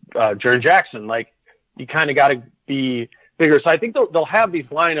and Jaren Jackson. Like you kind of got to be bigger. So I think they'll have these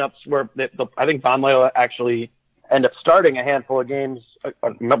lineups where I think Vonleh will actually end up starting a handful of games,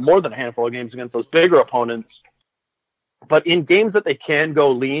 more than a handful of games against those bigger opponents. But in games that they can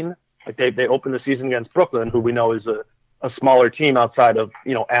go lean, like they open the season against Brooklyn, who we know is a smaller team outside of,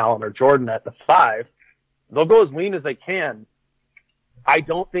 you know, Allen or Jordan at the 5, they'll go as lean as they can. I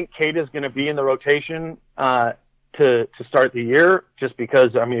don't think Kate is going to be in the rotation to start the year, just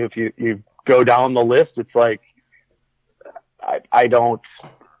because, I mean, if you go down the list, it's like,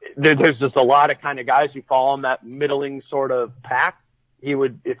 there's just a lot of kind of guys who fall in that middling sort of pack. He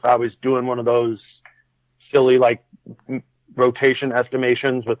would, if I was doing one of those silly, like, rotation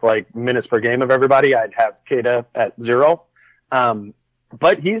estimations with like minutes per game of everybody, I'd have Keita at 0.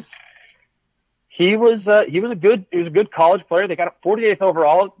 But he was a good college player. They got a 48th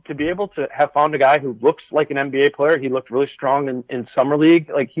overall. To be able to have found a guy who looks like an NBA player, he looked really strong in summer league.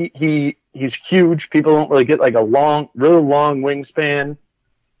 Like he's huge. People don't really get like really long wingspan.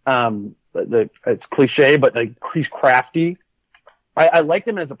 It's cliche, but like he's crafty. I like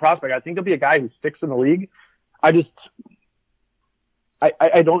him as a prospect. I think he'll be a guy who sticks in the league. I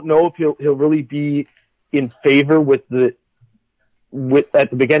don't know if he'll really be in favor at the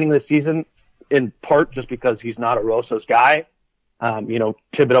beginning of the season, in part just because he's not a Rosas guy. You know,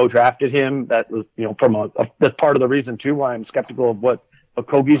 Thibodeau drafted him. That was, you know, that's part of the reason too why I'm skeptical of what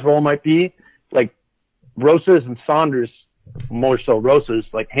Okogie's role might be. Like Rosas and Saunders, more so Rosas,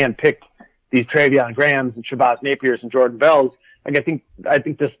 like handpicked these Travion Grahams and Shabazz Napiers and Jordan Bells. Like I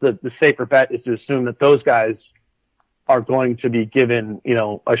think this the safer bet is to assume that those guys are going to be given, you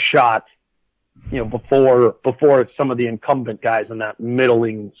know, a shot, you know, before some of the incumbent guys in that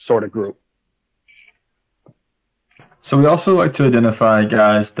middling sort of group. So we also like to identify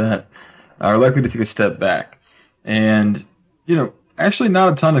guys that are likely to take a step back. And, you know, actually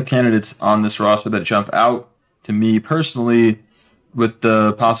not a ton of candidates on this roster that jump out to me personally, with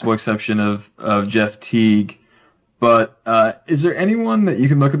the possible exception of Jeff Teague. But is there anyone that you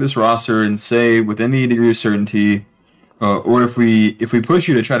can look at this roster and say with any degree of certainty or if we push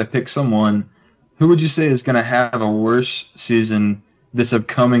you to try to pick someone, who would you say is going to have a worse season this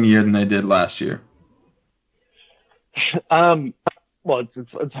upcoming year than they did last year? Well,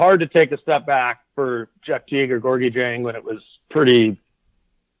 it's hard to take a step back for Jeff Teague or Gorgui Dieng when it was pretty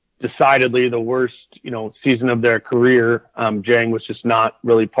decidedly the worst, season of their career. Dieng was just not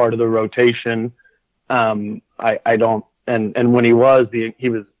really part of the rotation. I don't, and when he was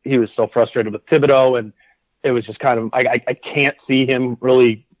so frustrated with Thibodeau, and it was just kind of, I can't see him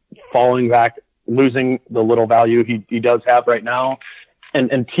really falling back, losing the little value he does have right now.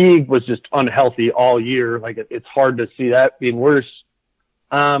 And Teague was just unhealthy all year. Like it's hard to see that being worse.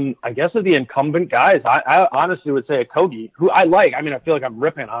 I guess of the incumbent guys, I honestly would say Okogie, who I like. I mean, I feel like I'm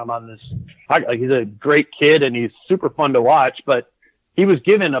ripping on him on this. Like he's a great kid and he's super fun to watch, but he was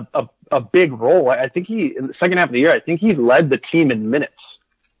given a big role. I think in the second half of the year, I think he led the team in minutes.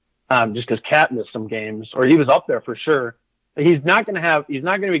 Just because Cat missed some games, or he was up there for sure. He's not going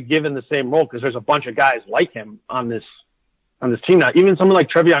to be given the same role because there's a bunch of guys like him on this team now. Even someone like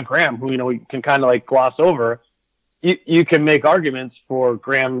Treveon Graham, who, we can kind of like gloss over. You can make arguments for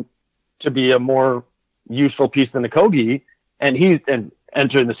Graham to be a more useful piece than Okogie, and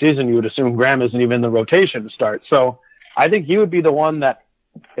entering the season, you would assume Graham isn't even in the rotation to start. So I think he would be the one that,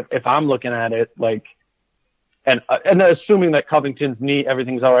 if I'm looking at it, like, and assuming that Covington's knee,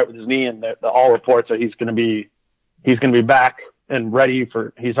 everything's all right with his knee, and all reports are he's going to be back and ready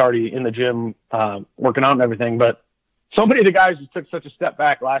he's already in the gym, working out and everything. But so many of the guys just took such a step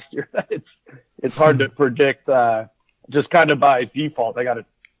back last year that it's hard to predict, just kind of by default. I got to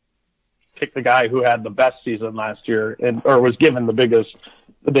pick the guy who had the best season last year or was given the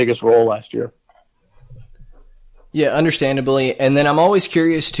biggest role last year. Yeah, understandably. And then I'm always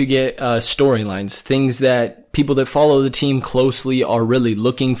curious to get storylines, things that people that follow the team closely are really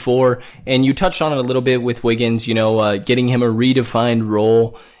looking for. And you touched on it a little bit with Wiggins, getting him a redefined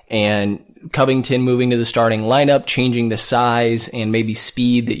role, and Covington moving to the starting lineup, changing the size and maybe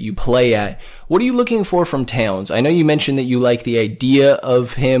speed that you play at. What are you looking for from Towns? I know you mentioned that you like the idea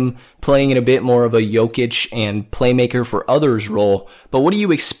of him playing in a bit more of a Jokic and playmaker for others role, but what are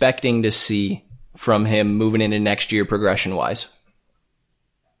you expecting to see from him moving into next year progression-wise?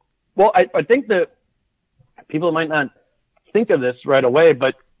 Well, I think that people might not think of this right away,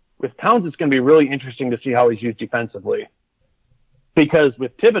 but with Towns, it's going to be really interesting to see how he's used defensively. Because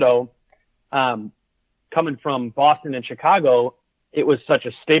with Thibodeau, coming from Boston and Chicago, it was such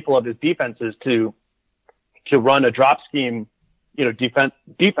a staple of his defenses to run a drop scheme,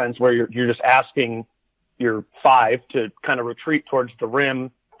 defense where you're just asking your five to kind of retreat towards the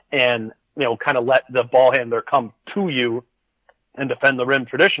rim and, kind of let the ball handler come to you and defend the rim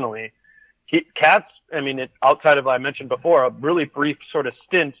traditionally. Cats, outside of, I mentioned before, a really brief sort of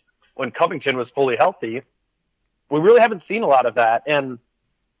stint when Covington was fully healthy, we really haven't seen a lot of that. And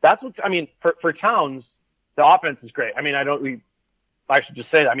that's what, for Towns, the offense is great. I should just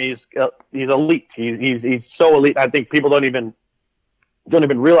say that. He's elite. He's so elite. I think people don't even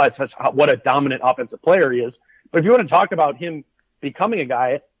realize what a dominant offensive player he is. But if you want to talk about him becoming a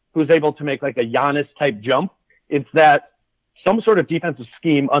guy who's able to make like a Giannis type jump, it's that some sort of defensive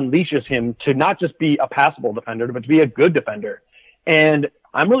scheme unleashes him to not just be a passable defender, but to be a good defender. And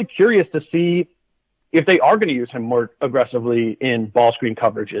I'm really curious to see if they are going to use him more aggressively in ball screen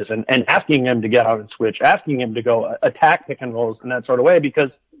coverages and asking him to get out and switch, asking him to go attack pick and rolls in that sort of way, because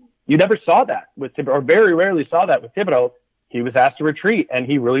you never saw that with Thibodeau, or very rarely saw that with Thibodeau. He was asked to retreat, and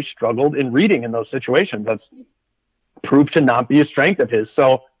he really struggled in reading in those situations. That's proved to not be a strength of his.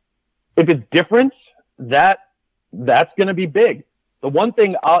 So if it's different, that's going to be big. The one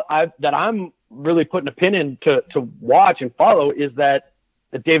thing that I'm really putting a pin in to watch and follow is that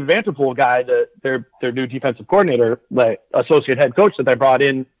the David Vanterpool guy, their new defensive coordinator, the associate head coach that they brought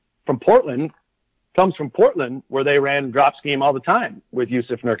in from Portland, comes from Portland, where they ran drop scheme all the time with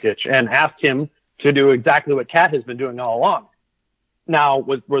Jusuf Nurkic, and asked him to do exactly what Cat has been doing all along. Now,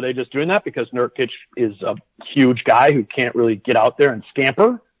 were they just doing that because Nurkic is a huge guy who can't really get out there and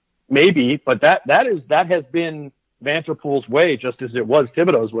scamper? Maybe, but that has been Vanterpool's way, just as it was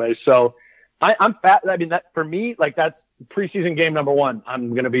Thibodeau's way. So I'm fat. That for me, like, that's preseason game number one.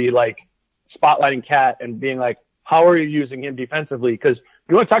 I'm going to be like spotlighting Cat and being like, how are you using him defensively? Because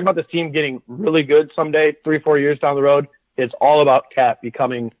you want to talk about this team getting really good someday, 3-4 years down the road. It's all about Cat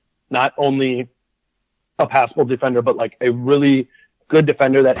becoming not only a passable defender, but like a really good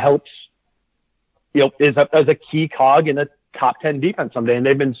defender that helps, is a key cog in a top 10 defense someday. And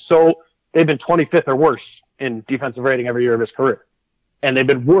they've been 25th or worse in defensive rating every year of his career. And they've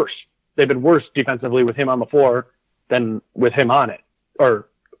been worse defensively with him on the floor than with him on it, or,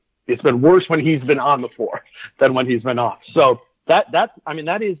 it's been worse when he's been on the floor than when he's been off. So that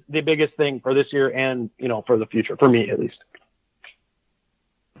is the biggest thing for this year and, for the future, for me at least.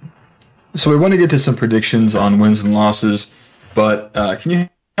 So we want to get to some predictions on wins and losses, but can you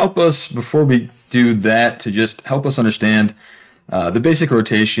help us, before we do that, to just help us understand the basic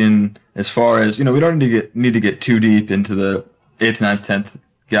rotation as far as, we don't need to get too deep into the 8th, 9th, 10th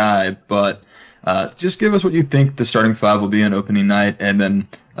guy, but just give us what you think the starting five will be on opening night, and then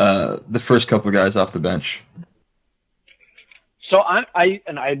the first couple of guys off the bench. So I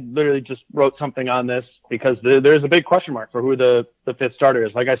literally just wrote something on this because there's a big question mark for who the fifth starter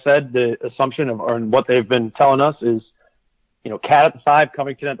is. Like I said, the assumption or what they've been telling us is, Cat at the 5,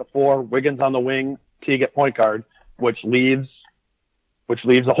 Covington at the 4, Wiggins on the wing, Teague at point guard, which leaves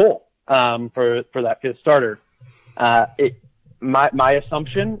a hole for that fifth starter. My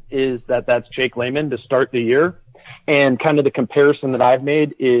assumption is that that's Jake Layman to start the year, and kind of the comparison that I've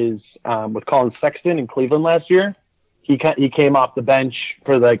made is with Colin Sexton in Cleveland last year. He came off the bench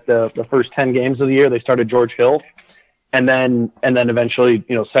for like the first 10 games of the year. They started George Hill, and then eventually,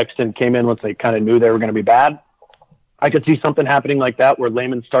 Sexton came in once they kind of knew they were going to be bad. I could see something happening like that where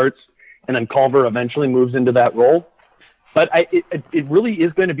Layman starts and then Culver eventually moves into that role. But it really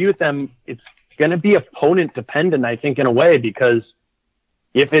is going to be with them. It's going to be opponent dependent, I think, in a way, because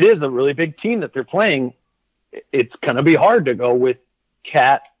if it is a really big team that they're playing, it's going to be hard to go with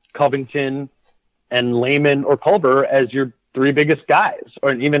Cat, Covington, and Layman or Culver as your 3 biggest guys,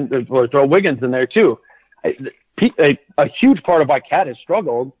 or throw Wiggins in there too. A huge part of why Cat has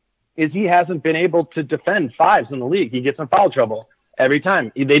struggled is he hasn't been able to defend 5s in the league. He gets in foul trouble every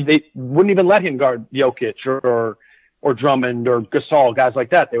time. They wouldn't even let him guard Jokic or Drummond or Gasol, guys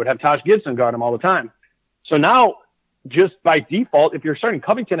like that. They would have Taj Gibson guard him all the time. So now, just by default, if you're starting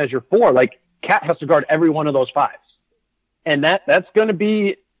Covington as your 4, like Cat has to guard every one of those 5s, and that's going to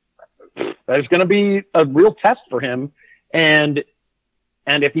be a real test for him. And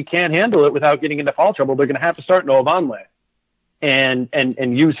if he can't handle it without getting into foul trouble, they're going to have to start Noah Vonleh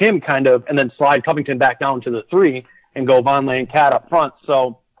and use him kind of, and then slide Covington back down to the 3 and go Vonleh and Cat up front.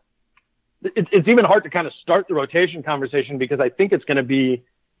 So it's even hard to kind of start the rotation conversation, because I think it's going to be,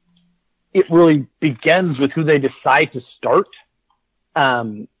 it really begins with who they decide to start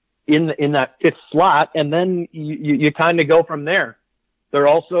in that 5th slot, and then you kind of go from there. They're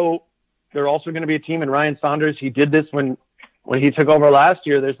also going to be a team, and Ryan Saunders, he did this when he took over last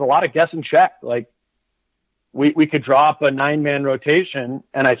year. There's a lot of guess and check. Like we could draw up a 9-man rotation,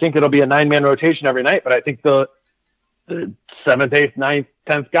 and I think it'll be a 9-man rotation every night, but I think the 7th, 8th, 9th,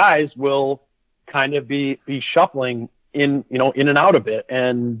 10th guys will kind of be shuffling in and out a bit,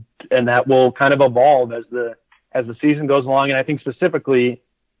 and that will kind of evolve as the season goes along. And I think specifically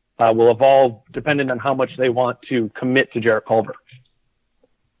will evolve depending on how much they want to commit to Jarrett Culver.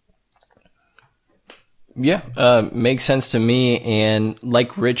 Yeah, makes sense to me. And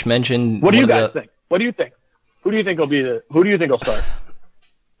like Rich mentioned, what do you guys think? What do you think? Who do you think will start?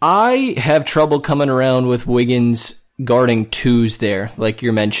 I have trouble coming around with Wiggins guarding 2s there, like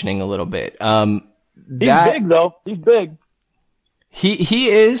you're mentioning a little bit. He's big though. He's big. He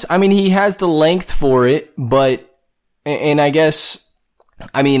is. I mean, he has the length for it, but, and I guess,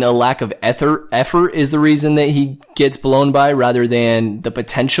 I mean, a lack of effort is the reason that he gets blown by, rather than the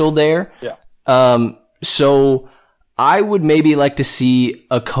potential there. Yeah. So I would maybe like to see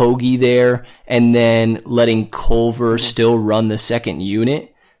a Kogi there, and then letting Culver still run the second unit.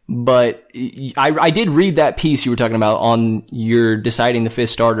 But I did read that piece you were talking about on your deciding the 5th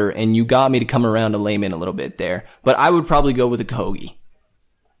starter, and you got me to come around to Layman a little bit there. But I would probably go with a Kogi.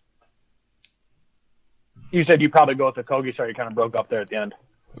 You said you'd probably go with a Kogi, so you kind of broke up there at the end.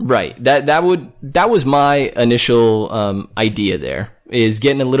 Right. That was my initial idea there, is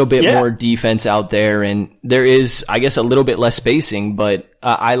getting a little bit more defense out there, and there is, I guess, a little bit less spacing, but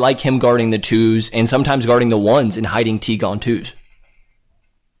I like him guarding the 2s and sometimes guarding the 1s and hiding Teague on 2s.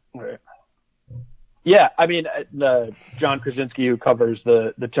 Right. Yeah, I mean, John Krasinski, who covers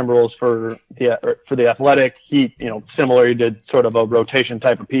the Timberwolves for the Athletic, he similar, he did sort of a rotation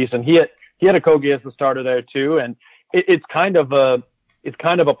type of piece, and he had a Kogi as the starter there too, and it's kind of a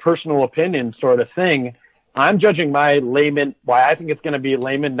personal opinion sort of thing. I'm judging my Layman, why I think it's going to be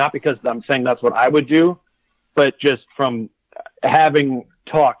Layman, not because I'm saying that's what I would do, but just from having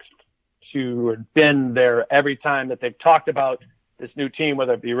talked to or been there every time that they've talked about this new team,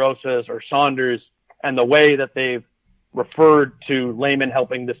 whether it be Rosas or Saunders, and the way that they've referred to Layman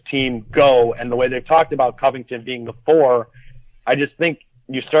helping this team go, and the way they've talked about Covington being the 4. I just think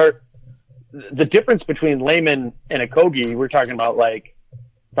you start the difference between Layman and a Kogi. We're talking about like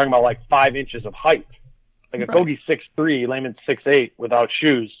 5 inches of height. Like a Kogi's 6'3", Layman's 6'8" without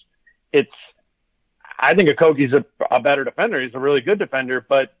shoes. I think Okogie's a better defender. He's a really good defender,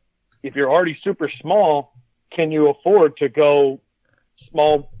 but if you're already super small, can you afford to go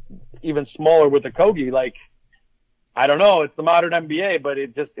small, even smaller with Okogie? Like, I don't know. It's the modern NBA, but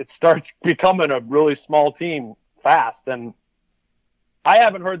it starts becoming a really small team fast. And I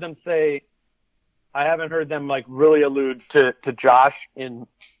haven't heard them like really allude to Josh in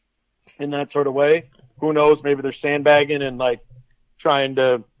that sort of way. Who knows? Maybe they're sandbagging and like trying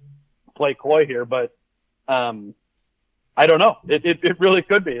to play coy here, but I don't know. It really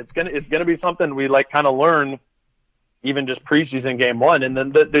could be. It's gonna be something we like kind of learn even just preseason game one, and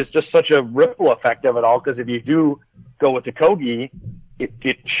then there's just such a ripple effect of it all, because if you do go with Okogie,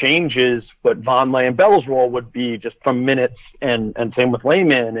 it changes what Vonleh and Bell's role would be just from minutes, and same with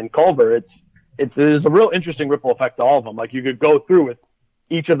Layman and Culver. There's a real interesting ripple effect to all of them. Like, you could go through with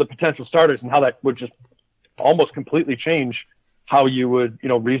each of the potential starters and how that would just almost completely change how you would,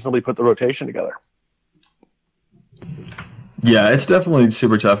 reasonably put the rotation together. Yeah, it's definitely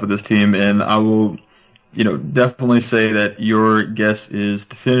super tough with this team, and I will, definitely say that your guess is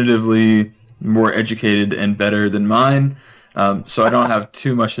definitively more educated and better than mine. So I don't have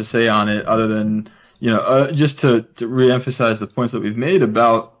too much to say on it other than, just to reemphasize the points that we've made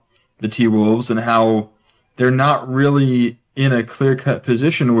about the T-Wolves and how they're not really in a clear-cut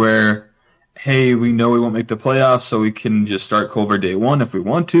position where, hey, we know we won't make the playoffs, so we can just start Culver day one if we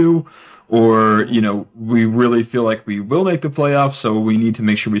want to, or, we really feel like we will make the playoffs, so we need to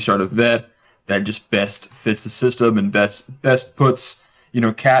make sure we start a vet that just best fits the system and best puts,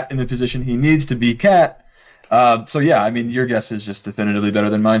 Cat in the position he needs to be Cat. So, yeah, I mean, your guess is just definitively better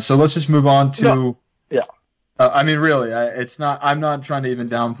than mine. So let's just move on to... No. Yeah. Really, I'm not trying to even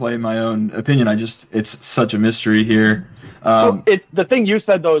downplay my own opinion. It's such a mystery here. The thing you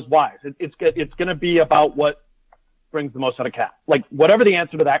said, though, is wise. It's going to be about what brings the most out of Cat. Like, whatever the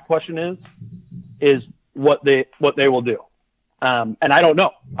answer to that question is what they will do. And I don't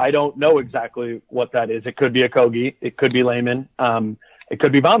know. I don't know exactly what that is. It could be Okogie. It could be Layman. It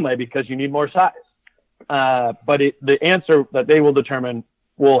could be Vonleh, because you need more size. But the answer that they will determine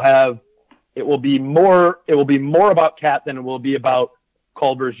it will be more about Cat than it will be about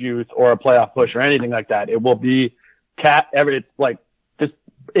Culver's youth or a playoff push or anything like that. It will be Cat. It's like just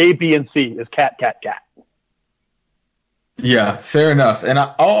A, B, and C is Cat. Yeah, fair enough. And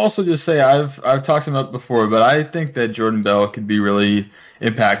I'll also just say I've talked him up before, but I think that Jordan Bell could be really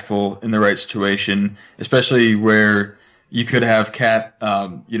impactful in the right situation, especially where you could have Cat,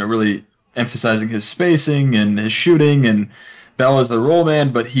 really emphasizing his spacing and his shooting, and Bell is the roll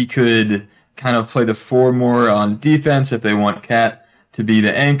man, but he could kind of play the four more on defense if they want Cat to be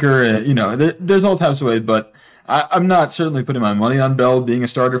the anchor. There's all types of ways, but I'm not certainly putting my money on Bell being a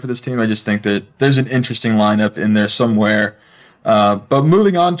starter for this team. I just think that there's an interesting lineup in there somewhere. But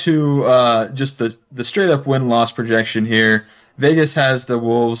moving on to just the straight-up win-loss projection here, Vegas has the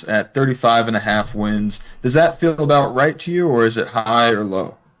Wolves at 35.5 wins. Does that feel about right to you, or is it high or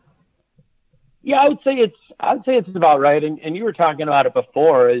low? Yeah, I would say it's about right. And you were talking about it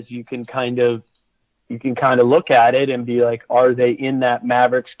before, as you can kind of look at it and be like, are they in that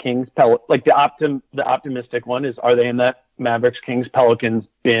Mavericks Kings like the optimistic one is, are they in that Mavericks Kings Pelicans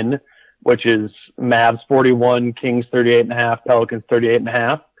bin, which is Mavs 41, Kings 38.5, Pelicans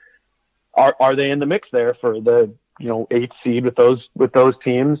 38.5. Are they in the mix there for the 8th seed with those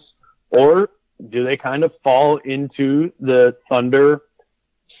teams, or do they kind of fall into the Thunder,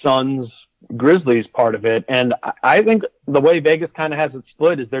 Suns, Grizzlies part of it? And I think the way Vegas kind of has it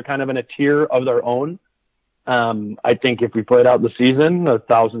split is they're kind of in a tier of their own. I think if we played out the season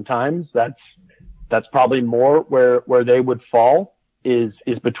 1,000 times, that's probably more where they would fall is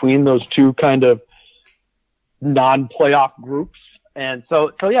between those two kind of non-playoff groups. And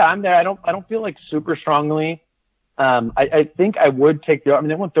so yeah, I'm there. I don't feel like super strongly. I think I would take they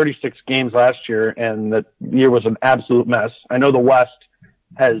won 36 games last year, and the year was an absolute mess. I know the West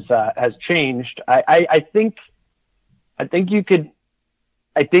has changed. I think you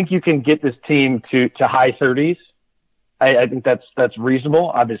can get this team to high 30s. I think that's reasonable.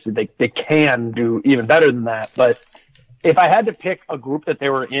 Obviously they can do even better than that, but if I had to pick a group that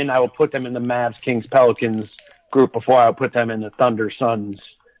they were in, I would put them in the Mavs, Kings, Pelicans group before I would put them in the Thunder, Suns,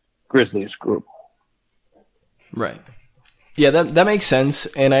 Grizzlies group. Right. Yeah, that makes sense,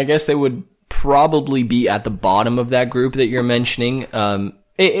 and I guess they would probably be at the bottom of that group that you're mentioning.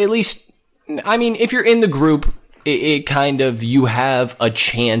 At least, I mean, if you're in the group, it kind of, you have a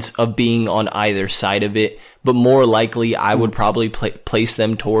chance of being on either side of it, but more likely I would probably place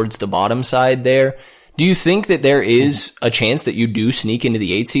them towards the bottom side there. Do you think that there is a chance that you do sneak into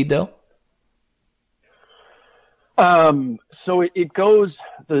the 8th seed, though? so it goes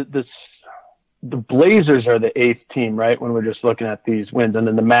the Blazers are the 8th team, right? When we're just looking at these wins, and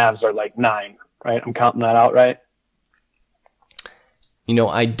then the Mavs are like 9, right? I'm counting that out, right? You know,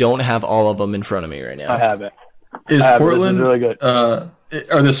 I don't have all of them in front of me right now. I have it. Is Portland really good? Are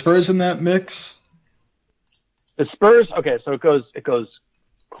the Spurs in that mix? The Spurs. Okay, so it goes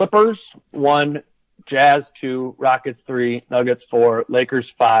Clippers 1, Jazz 2, Rockets 3, Nuggets 4, Lakers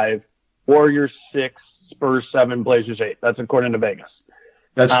 5, Warriors 6, Spurs 7, Blazers 8. That's according to Vegas.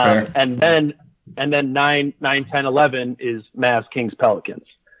 That's fair. And then 9, 10, 11 is Mavs, Kings, Pelicans.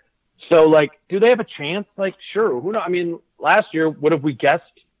 So, like, do they have a chance? Like, sure. Who knows? I mean, last year, what have we guessed?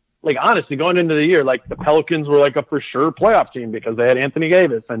 Like, honestly, going into the year, like, the Pelicans were, like, a for sure playoff team because they had Anthony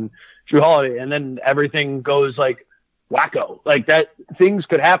Davis and Drew Holiday, and then everything goes, like, wacko. Like, that things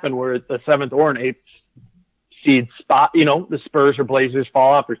could happen where the 7th or an 8th seed spot, you know, the Spurs or Blazers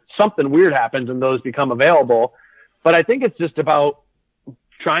fall off or something weird happens and those become available. But I think it's just about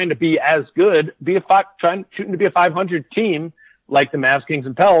trying to be as good, shooting to be a 500 team like the Mavs, Kings,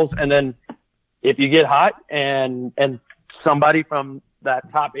 and Pels. And then if you get hot and somebody from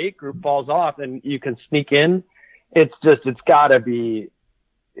that top 8 group falls off and you can sneak in, it's gotta be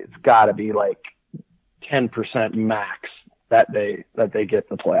like 10% max that they get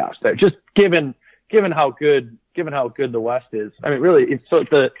the playoffs there. Just given how good the West is. I mean, really, if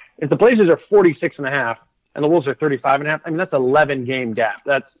the Blazers are 46.5 and the Wolves are 35.5, I mean, that's 11 game gap.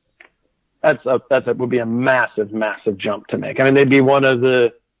 That would be a massive, massive jump to make. I mean, they'd be one of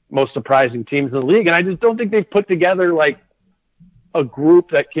the most surprising teams in the league. And I just don't think they've put together like a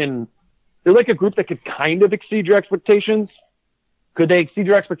group that could kind of exceed your expectations. Could they exceed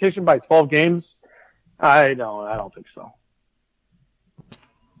your expectation by 12 games? I don't think so.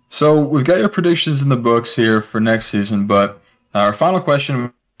 So we've got your predictions in the books here for next season, but our final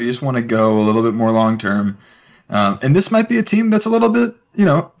question, we just want to go a little bit more long term. And this might be a team that's a little bit, you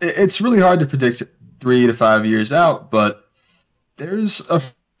know, it's really hard to predict 3 to 5 years out, but there's a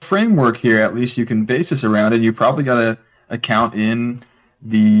framework here at least you can base this around, and you probably got to account in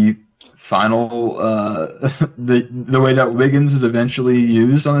the final the way that Wiggins is eventually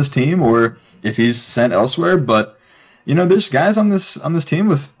used on this team, or if he's sent elsewhere. But you know, there's guys on this team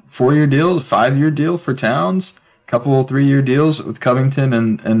with 4-year deals, 5-year deal for Towns, couple 3-year deals with Covington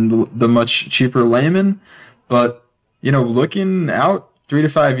and the much cheaper Layman. But you know, looking out 3 to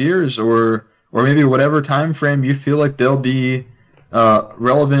 5 years, or maybe whatever time frame you feel like they'll be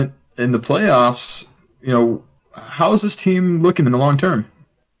relevant in the playoffs, you know, how is this team looking in the long term?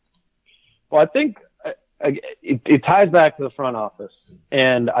 Well, I think it ties back to the front office,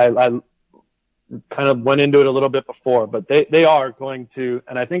 and I kind of went into it a little bit before, but they are going to,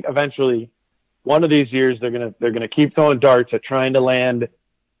 and I think eventually one of these years they're gonna keep throwing darts at trying to land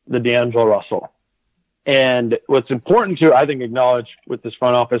the D'Angelo Russell. And what's important to, I think, acknowledge with this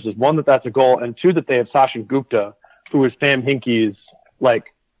front office is, one, that's a goal, and 2, that they have Sachin Gupta, who is Sam Hinkie's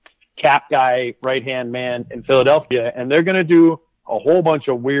like cap guy, right-hand man in Philadelphia, and they're going to do a whole bunch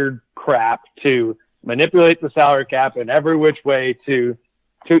of weird crap to manipulate the salary cap in every which way to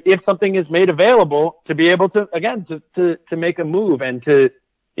if something is made available, to be able to, again, to make a move and to,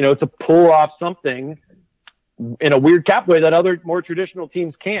 you know, to pull off something in a weird cap way that other more traditional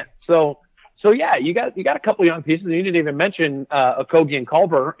teams can't. So yeah, you got a couple young pieces. You didn't even mention Okogie and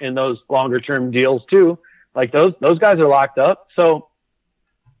Culver in those longer term deals too. Like those guys are locked up. So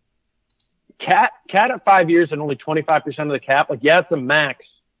Cat at 5 years and only 25% of the cap. Like, yeah, it's a max.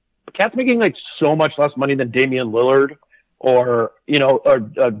 But Cat's making like so much less money than Damian Lillard or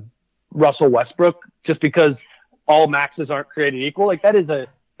Russell Westbrook, just because all maxes aren't created equal. Like that is a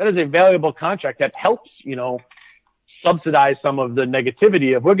valuable contract that helps, you know, subsidize some of the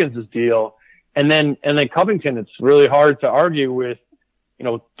negativity of Wiggins' deal. And then Covington, it's really hard to argue with, you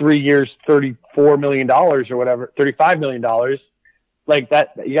know, 3 years, $34 million or whatever, $35 million. Like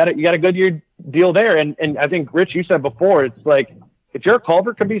that, you got a good year deal there. And I think, Rich, you said before, it's like, if Jarrett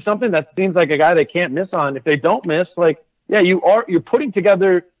Culver could be something, that seems like a guy they can't miss on. If they don't miss, like, yeah, you're putting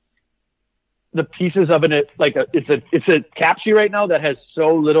together the pieces of it. It's a cap sheet right now that has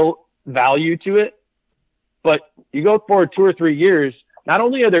so little value to it, but you go forward 2 or 3 years, not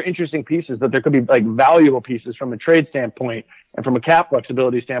only are there interesting pieces, but there could be like valuable pieces from a trade standpoint and from a cap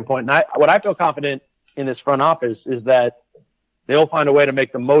flexibility standpoint. And what I feel confident in this front office is that they'll find a way to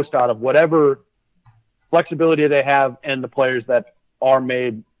make the most out of whatever flexibility they have and the players that are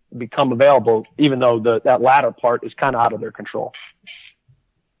made become available, even though that latter part is kind of out of their control.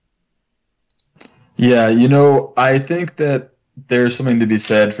 Yeah, you know, I think that there's something to be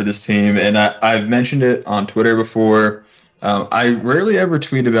said for this team, and I've mentioned it on Twitter before. I rarely ever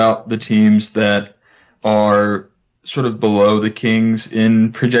tweet about the teams that are sort of below the Kings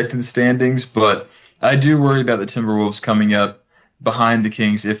in projected standings, but I do worry about the Timberwolves coming up behind the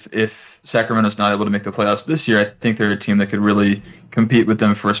Kings. If Sacramento's not able to make the playoffs this year, I think they're a team that could really compete with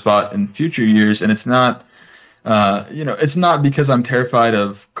them for a spot in future years. And it's not, it's not because I'm terrified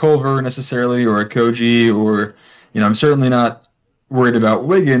of Culver necessarily or Koji or, I'm certainly not worried about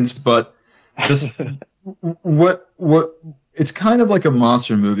Wiggins, but this, what it's kind of like a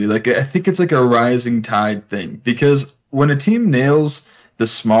monster movie. Like, I think it's like a rising tide thing, because when a team nails the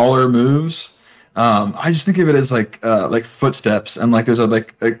smaller moves, I just think of it as like footsteps, and like there's a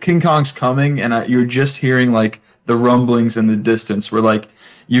King Kong's coming, and you're just hearing like the rumblings in the distance. Where like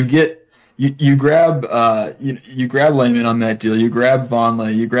you grab Layman on that deal, you grab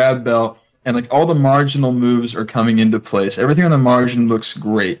Vonleh, you grab Bell, and like all the marginal moves are coming into place. Everything on the margin looks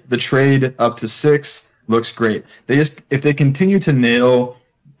great. The trade up to 6 looks great. If they nail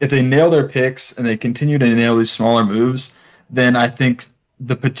their picks and they continue to nail these smaller moves, then I think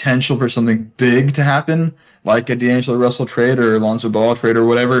the potential for something big to happen, like a D'Angelo Russell trade or Lonzo Ball trade or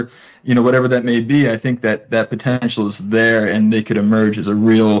whatever that may be, I think that potential is there, and they could emerge as a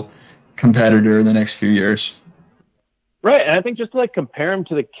real competitor in the next few years. Right, and I think just to like compare them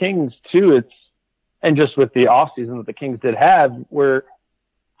to the Kings too, and just with the offseason that the Kings did have, where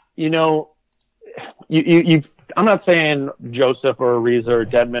I'm not saying Joseph or Ariza or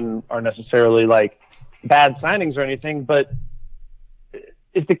Dedmon are necessarily like bad signings or anything, but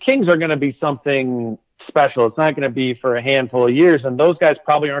if the Kings are going to be something special, it's not going to be for a handful of years, and those guys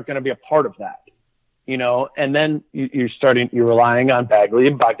probably aren't going to be a part of that, and then you're relying on Bagley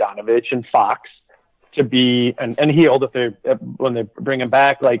and Bogdanovich and Fox to be, and Hield when they bring him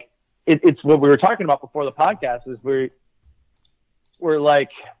back. Like it's what we were talking about before the podcast is we're like,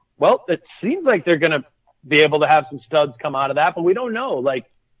 well, it seems like they're going to be able to have some studs come out of that, but we don't know. Like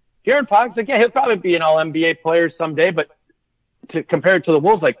De'Aaron Fox, like, yeah, he'll probably be an all-NBA player someday, but to compare it to the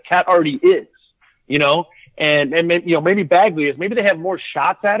Wolves, like Cat already is, and maybe Bagley is. Maybe they have more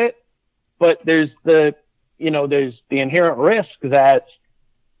shots at it, but there's the inherent risk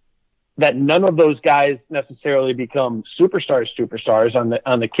that none of those guys necessarily become superstars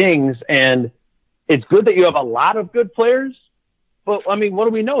on the Kings. And it's good that you have a lot of good players, but I mean, what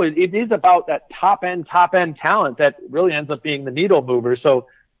do we know? It is about that top end talent that really ends up being the needle mover. So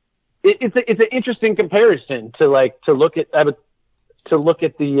it's an interesting comparison to look at the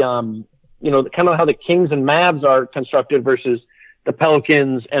kind of how the Kings and Mavs are constructed versus the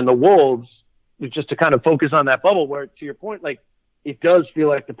Pelicans and the Wolves, just to kind of focus on that bubble where, to your point, like it does feel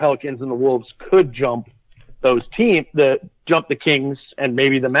like the Pelicans and the Wolves could jump those teams, jump the Kings and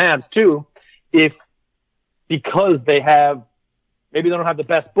maybe the Mavs too, because maybe they don't have the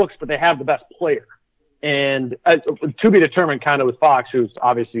best books, but they have the best player. And to be determined kind of with Fox, who's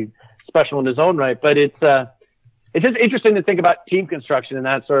obviously special in his own right, but it's just interesting to think about team construction in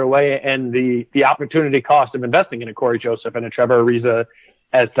that sort of way, and the opportunity cost of investing in a Corey Joseph and a Trevor Ariza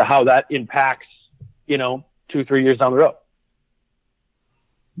as to how that impacts, 2-3 years down the road.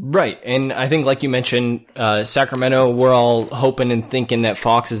 Right. And I think, like you mentioned, Sacramento, we're all hoping and thinking that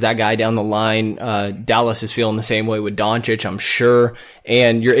Fox is that guy down the line. Dallas is feeling the same way with Doncic, I'm sure.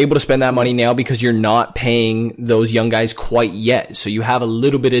 And you're able to spend that money now because you're not paying those young guys quite yet. So you have a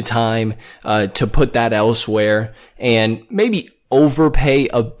little bit of time to put that elsewhere and maybe overpay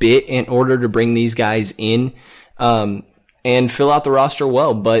a bit in order to bring these guys in and fill out the roster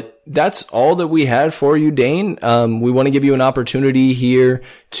well. But that's all that we had for you, Dane. We want to give you an opportunity here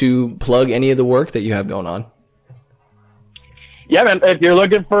to plug any of the work that you have going on. Yeah, man. If you're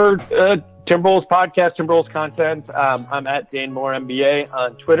looking for Timberwolves podcast, Timberwolves content, I'm at Dane Moore NBA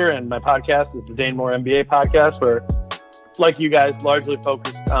on Twitter, and my podcast is the Dane Moore NBA podcast, where, like you guys, largely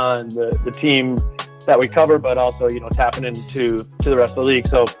focused on the team that we cover, but also, tapping into the rest of the league.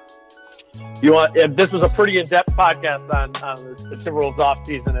 So this was a pretty in-depth podcast on the Timberwolves off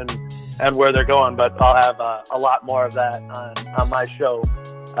season and where they're going, but I'll have a lot more of that on my show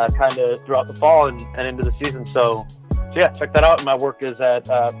kind of throughout the fall and into the season. So yeah, check that out. My work is at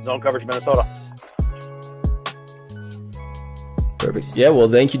Zone Coverage Minnesota. Perfect. Yeah, well,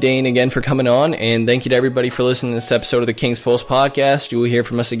 thank you, Dane, again for coming on, and thank you to everybody for listening to this episode of the Kings Pulse podcast. You will hear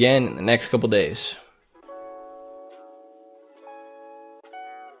from us again in the next couple days.